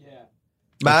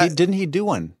 Yeah. Didn't he do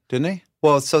one? Didn't he?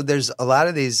 Well, so there's a lot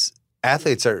of these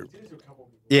athletes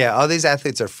all these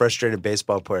athletes are frustrated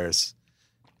baseball players.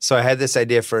 So I had this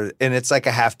idea and it's like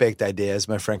a half-baked idea, as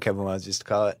my friend Kevin Wells used to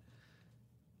call it.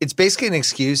 It's basically an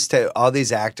excuse to all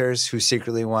these actors who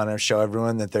secretly want to show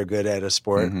everyone that they're good at a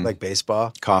sport like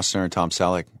baseball. Costner and Tom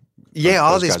Selleck. Yeah,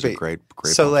 all these guys are great.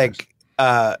 So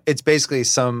it's basically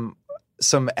some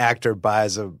actor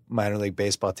buys a minor league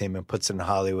baseball team and puts it in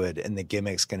Hollywood, and the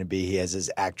gimmick's going to be he has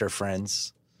his actor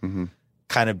friends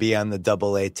kind of be on the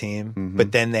AA team,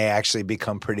 but then they actually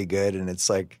become pretty good, and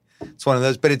it's like it's one of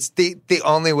those. But it's the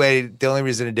only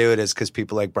reason to do it is because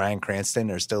people like Bryan Cranston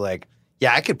are still like,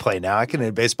 Yeah, I could play now. I can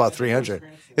hit baseball 300.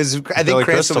 I think Billy Cranston was a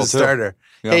Crystal, too. starter.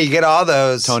 Yeah. Hey, you get all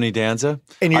those. Tony Danza.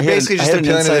 And you're I hit basically just I hit an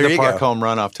appealing to inside their the park ego. home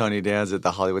run off Tony Danza at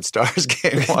the Hollywood Stars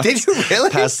game once. Did you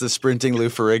really? Past the sprinting Lou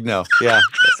Ferrigno. Yeah,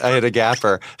 I hit a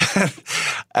gapper.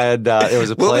 And it was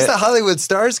a play. What was the Hollywood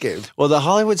Stars game? Well, the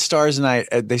Hollywood Stars night,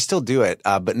 they still do it,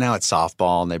 but now it's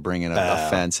softball and they bring in a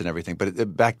fence and everything.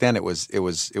 But back then it was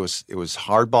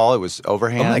hardball. It was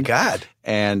overhand. Oh my God!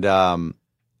 And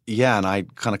yeah, and I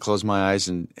kind of closed my eyes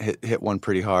and hit one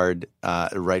pretty hard,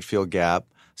 right field gap.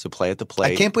 So play at the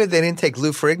plate. I can't believe they didn't take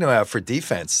Lou Ferrigno out for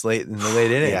defense late in the late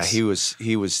innings. Yeah, he was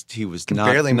not,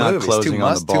 barely not move. He's closing too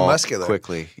on the ball muscular.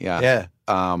 quickly. Yeah,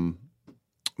 Yeah.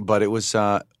 But it was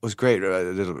great. I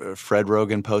did a Fred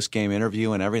Rogan post game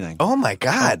interview and everything. Oh my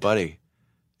God, buddy,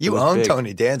 you was own big.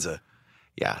 Tony Danza.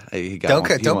 Yeah, he got.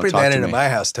 Don't bring that into my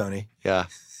house, Tony. Yeah.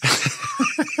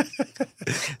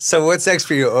 So what's next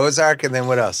for you? Ozark, and then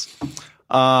what else?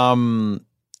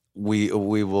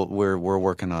 We're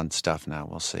working on stuff now.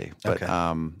 We'll see. But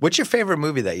Okay. What's your favorite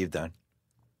movie that you've done?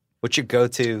 What's your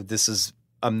go-to?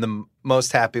 I'm the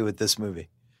most happy with this movie.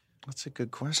 that's a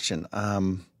good question.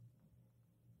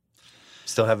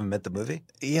 Still haven't met the movie?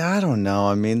 Yeah, I don't know.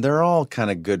 I mean, they're all kind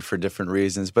of good for different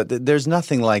reasons, but there's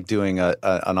nothing like doing an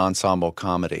ensemble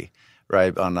comedy,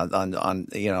 right? On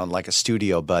like a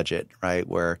studio budget, right?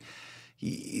 Where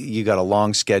you got a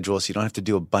long schedule, so you don't have to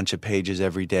do a bunch of pages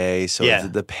every day. So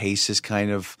the pace is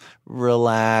kind of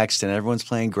relaxed, and everyone's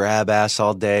playing grab ass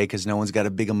all day because no one's got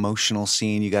a big emotional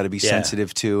scene you got to be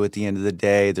sensitive to at the end of the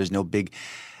day. There's no big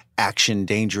action,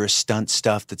 dangerous stunt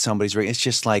stuff that somebody's it's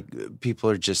just like people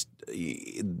are just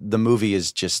the movie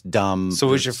is just dumb. So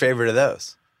what's your favorite of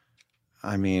those?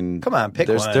 I mean, come on, pick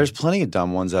one. There's plenty of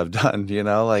dumb ones I've done,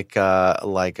 like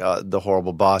The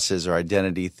Horrible Bosses or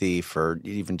Identity Thief or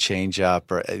even Change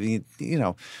Up or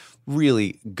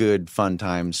really good fun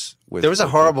times with. There was a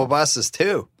Horrible Bosses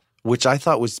too, which I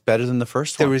thought was better than the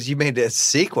first one. You made a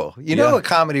sequel. You know a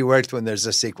comedy worked when there's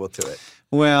a sequel to it.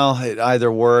 Well, it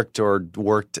either worked or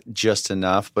worked just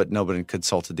enough, but nobody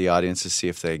consulted the audience to see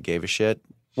if they gave a shit.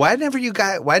 Why didn't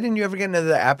you ever get into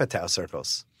the Apatow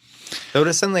circles? It would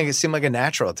have seemed like a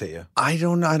natural to you. I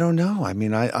don't know. I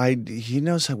mean, he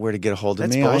knows where to get a hold of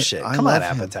me. That's bullshit. I Come on,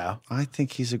 love him. Apatow. I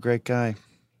think he's a great guy.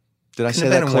 Did I Couldn't say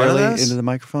have that been in one of clearly those? into the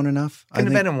microphone enough?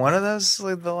 Couldn't have been in one of those,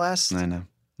 like the last. I know.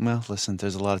 Well, listen,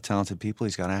 there's a lot of talented people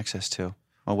he's got access to.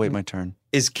 I'll wait my turn.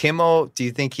 Is Kimmel, do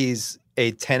you think he's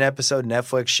a 10-episode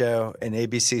Netflix show, an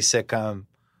ABC sitcom,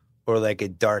 or like a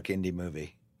dark indie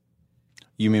movie?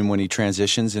 You mean when he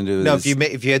transitions into No,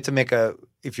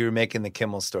 if you were making the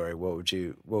Kimmel story,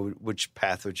 which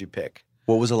path would you pick?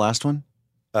 What was the last one?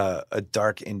 A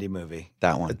dark indie movie.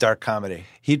 That one. A dark comedy.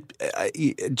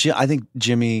 I think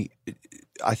Jimmy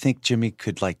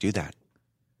could like do that.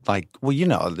 Like, well,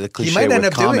 the cliche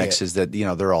with comics is that,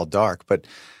 they're all dark, but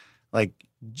like,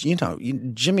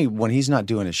 Jimmy, when he's not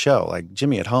doing his show, like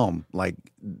Jimmy at home, like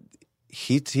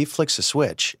he flicks a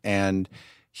switch and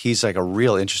he's like a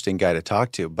real interesting guy to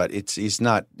talk to, but he's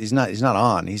not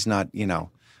on. He's not,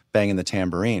 banging the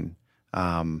tambourine.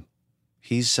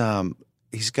 He's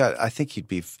got, I think he'd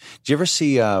be, did you ever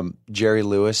see Jerry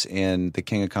Lewis in The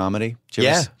King of Comedy?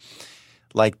 Yeah.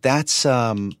 Like that's,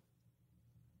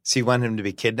 So you want him to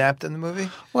be kidnapped in the movie?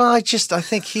 well, I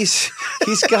think he's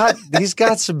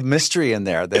got some mystery in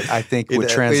there that I think would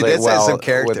translate well some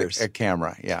characters. with a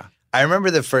camera. Yeah. I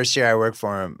remember the first year I worked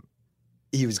for him,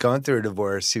 he was going through a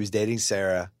divorce. He was dating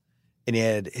Sarah, and he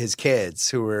had his kids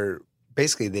who were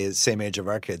basically the same age of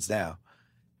our kids now.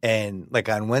 And like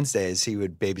on Wednesdays, he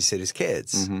would babysit his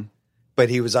kids. Mm-hmm. But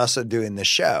he was also doing the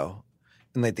show.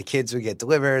 And like the kids would get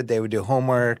delivered, they would do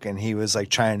homework, and he was like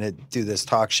trying to do this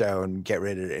talk show and get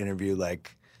ready to interview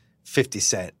like 50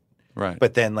 Cent. Right.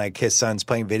 But then like his son's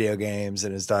playing video games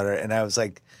and his daughter, and I was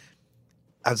like,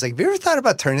 have you ever thought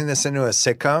about turning this into a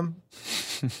sitcom?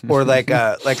 Or like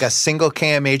a single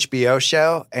cam HBO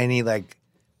show? And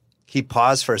he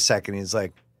paused for a second. He's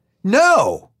like,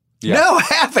 no, I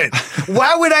haven't.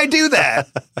 Why would I do that?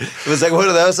 It was like one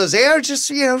of those. I was like,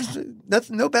 just,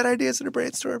 nothing, no bad ideas in a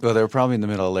brainstorm. Well, they were probably in the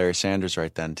middle of Larry Sanders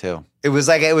right then too. It was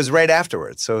right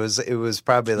afterwards. So it was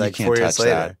probably like you can't 4 years touch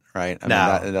later. that, right? I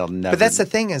mean, that'll never. But that's the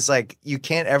thing is like you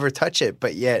can't ever touch it.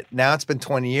 But yet now it's been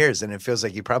 20 years and it feels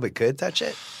like you probably could touch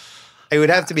it. It would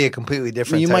have to be a completely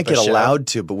different. You type might get of show. allowed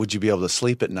to, but would you be able to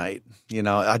sleep at night? So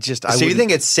you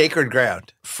think it's sacred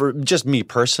ground? For just me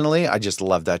personally, I just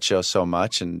love that show so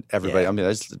much, and everybody. Yeah. I mean,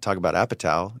 let's talk about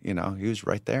Apatow. He was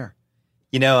right there.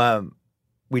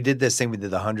 We did this thing. We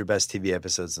did the 100 best TV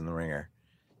episodes in The Ringer,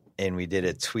 and we did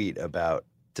a tweet about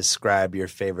describe your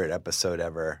favorite episode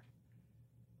ever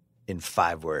in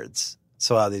 5 words.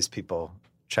 So all these people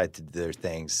tried to do their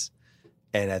things.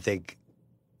 And I think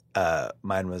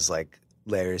mine was like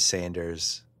Larry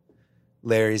Sanders.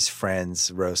 Larry's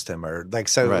friends roast him, or like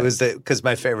so. Right. It was because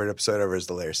my favorite episode ever is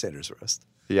the Larry Sanders roast.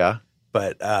 Yeah.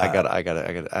 But I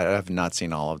have not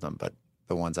seen all of them, but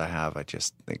the ones I have, I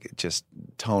just think it just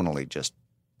tonally just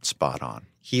spot on.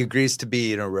 He agrees to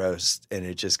be in a roast, and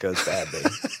it just goes badly.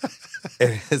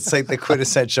 And it's like the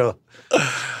quintessential.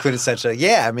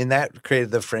 Yeah, I mean that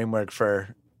created the framework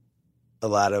for a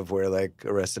lot of where like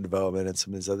Arrested Development and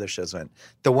some of these other shows went.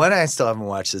 The one I still haven't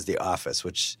watched is The Office,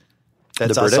 which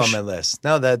that's The also British? on my list.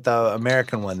 No, the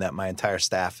American one that my entire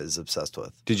staff is obsessed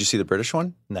with. Did you see the British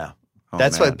one? No. Oh,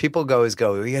 That's man. what people we got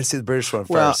to see the British one first.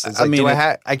 Well, It's I like, mean,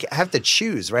 I have to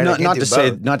choose, right? I can't Not do to say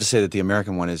both. not to say that the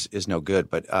American one is no good,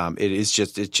 but it's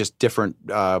just different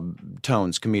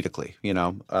tones comedically. You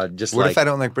know, just What like if I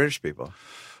don't like British people?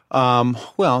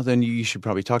 well, then you should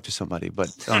probably talk to somebody. But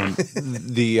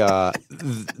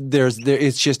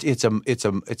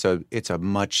it's a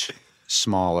much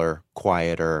smaller,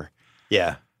 quieter,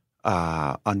 Yeah.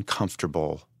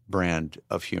 uncomfortable brand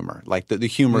of humor. Like the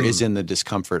humor is in the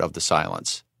discomfort of the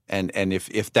silence. And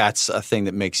if that's a thing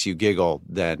that makes you giggle,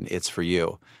 then it's for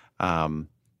you.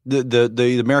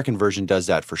 The American version does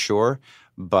that for sure,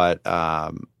 but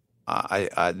there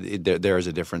is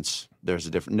a difference. There's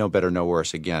a different, no better, no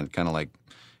worse. Again, kind of like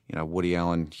Woody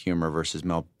Allen humor versus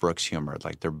Mel Brooks humor.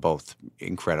 Like they're both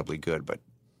incredibly good, but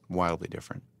wildly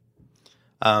different.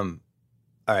 All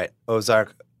right.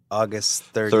 Ozark,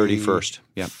 August 31st.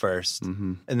 Yeah. First.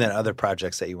 Mm-hmm. And then other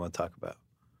projects that you want to talk about.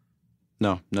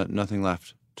 No, nothing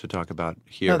left to talk about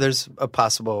here. No, there's a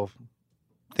possible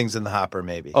things in the hopper,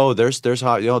 maybe. Oh, there's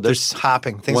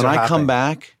hopping. Things when are I hopping. come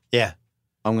back, Yeah.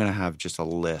 I'm going to have just a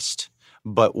list.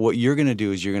 But what you're going to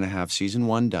do is you're going to have season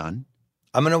 1 done.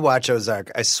 I'm going to watch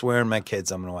Ozark. I swear on my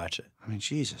kids I'm going to watch it. I mean,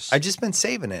 Jesus. I've just been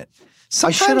saving it. I should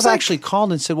have Sometimes actually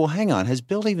called and said, well, hang on. Has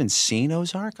Bill even seen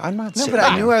Ozark? I'm not No, saying but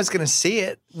I knew I was going to see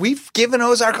it. We've given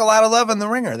Ozark a lot of love on The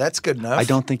Ringer. That's good enough. I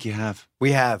don't think you have.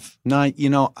 We have. No,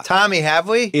 Tommy, have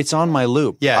we? it's on my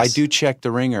loop. Yes. I do check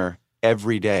The Ringer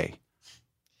every day.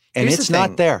 And Here's it's the thing.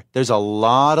 not there. There's a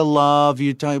lot of love.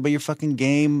 You're talking about your fucking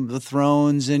Game of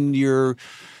Thrones and your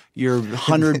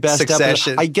 100 best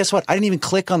Succession. episodes. Guess what? I didn't even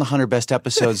click on the 100 best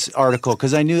episodes article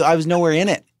because I knew I was nowhere in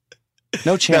it.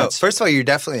 No No, chance. first of all, you're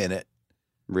definitely in it.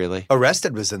 Really?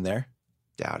 Arrested was in there.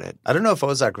 Doubt it. I don't know if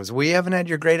Ozark was. We haven't had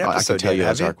your great I episode can tell yet, you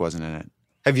have Ozark wasn't in it.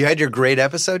 Have you had your great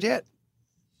episode yet?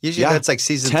 Usually Yeah. that's like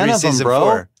season 10 3, of them, season bro.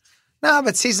 4. No,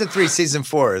 but season 3, season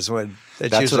 4 is when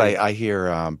That's usually, what I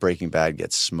hear. Breaking Bad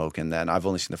gets smoking. Then I've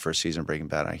only seen the first season of Breaking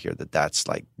Bad. And I hear that's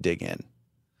like dig in.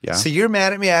 Yeah, So you're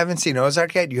mad at me? I haven't seen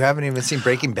Ozark yet. You haven't even seen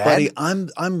Breaking Bad. buddy,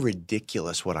 I'm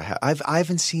ridiculous. What I have, I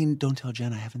haven't seen. Don't tell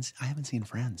Jen. I haven't seen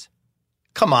Friends.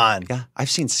 Come on. Yeah, I've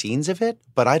seen scenes of it,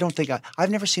 but I don't think I've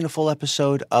never seen a full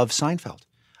episode of Seinfeld.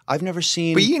 I've never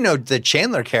seen. But you know the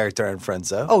Chandler character on Friends,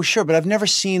 though. Oh, sure, but I've never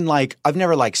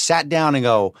sat down and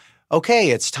go,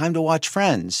 okay, it's time to watch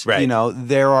Friends. Right.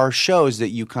 There are shows that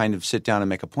you kind of sit down and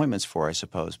make appointments for, I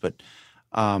suppose. But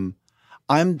I'm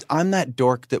that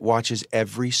dork that watches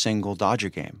every single Dodger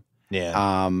game.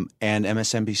 Yeah. And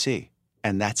MSNBC,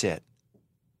 and that's it.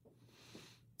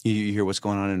 You hear what's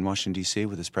going on in Washington, D.C.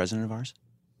 with this president of ours?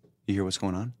 You hear what's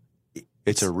going on?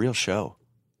 It's a real show.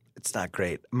 It's not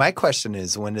great. My question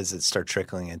is, when does it start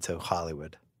trickling into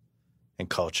Hollywood and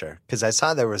culture? Because I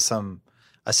saw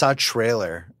a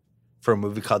trailer for a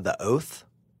movie called The Oath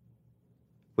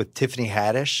with Tiffany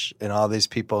Haddish and all these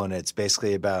people, and it's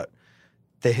basically about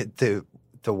the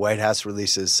White House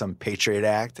releases some Patriot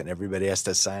Act and everybody has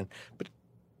to sign, but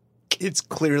it's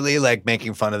clearly like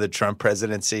making fun of the Trump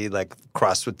presidency, like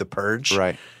crossed with the purge.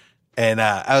 Right. And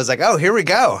I was like, oh, here we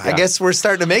go. Yeah. I guess we're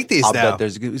starting to make these I'll now. bet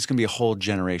it's going to be a whole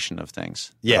generation of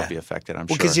things Yeah. that'll be affected, I'm Well,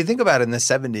 sure. because you think about it in the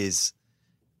 70s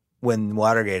when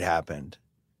Watergate happened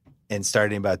and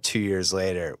starting about 2 years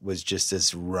later was just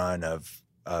this run of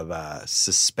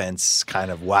suspense kind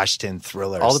of Washington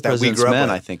thrillers All the that we President's grew up Men,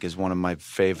 with. I think, is one of my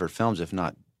favorite films, if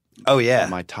not Oh, yeah.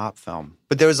 my top film.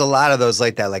 But there was a lot of those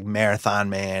like that, like Marathon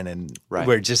Man, and Right.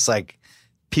 where just like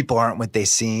people aren't what they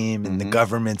seem and the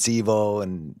government's evil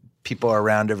and people are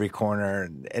around every corner.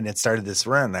 And it started this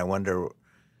run. I wonder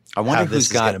how who's this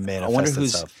is got. going to I wonder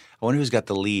manifest itself. who's got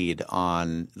the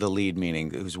lead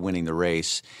meaning who's winning the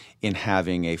race in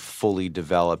having a fully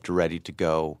developed, ready to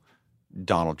go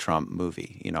Donald Trump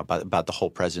movie. About the whole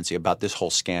presidency, about this whole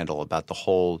scandal, about the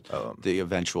whole the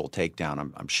eventual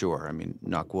takedown. I'm sure. I mean,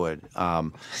 knock wood.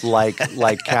 Like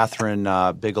Catherine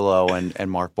Bigelow and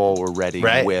Mark Bowl were ready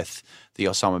Right. with the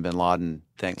Osama bin Laden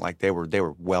thing. Like they were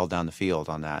well down the field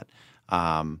on that.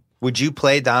 Would you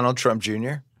play Donald Trump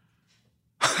Jr.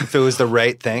 if it was the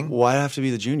right thing? Why'd I have to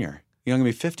be the junior? You're going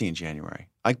to be 50 in January.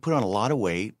 I could put on a lot of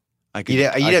weight. You'd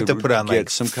have to put on like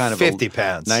some kind of 50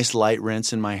 pounds. Nice light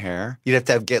rinse in my hair. You'd have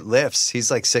to get lifts. He's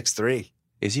like 6'3".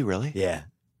 Is he really? Yeah.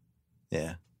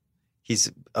 Yeah.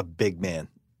 He's a big man.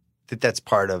 I think that's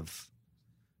part of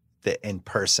the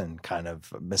in-person kind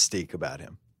of mystique about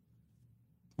him.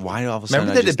 Why all of a sudden?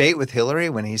 Remember the debate with Hillary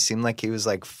when he seemed like he was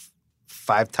like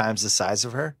 5 times the size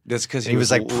of her? That's because he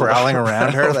was like prowling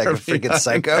around her like a freaking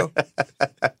psycho.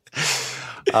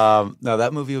 No,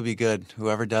 that movie will be good.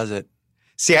 Whoever does it.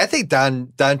 See, I think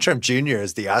Don Trump Jr.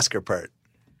 is the Oscar part.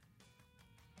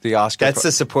 The Oscar. That's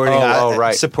the supporting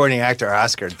right. supporting actor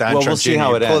Oscar. Don Trump we'll see Jr.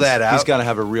 how it Pull ends. that out. He's going to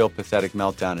have a real pathetic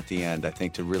meltdown at the end, I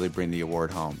think, to really bring the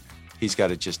award home. He's got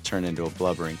to just turn into a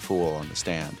blubbering fool on the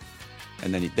stand,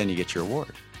 and then you get your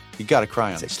award. You got to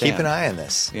cry on the stand. Keep an eye on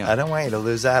this. Yeah. I don't want you to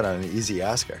lose out on an easy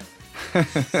Oscar.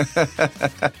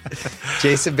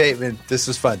 Jason Bateman, this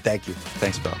was fun. Thank you.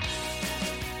 Thanks, Bill.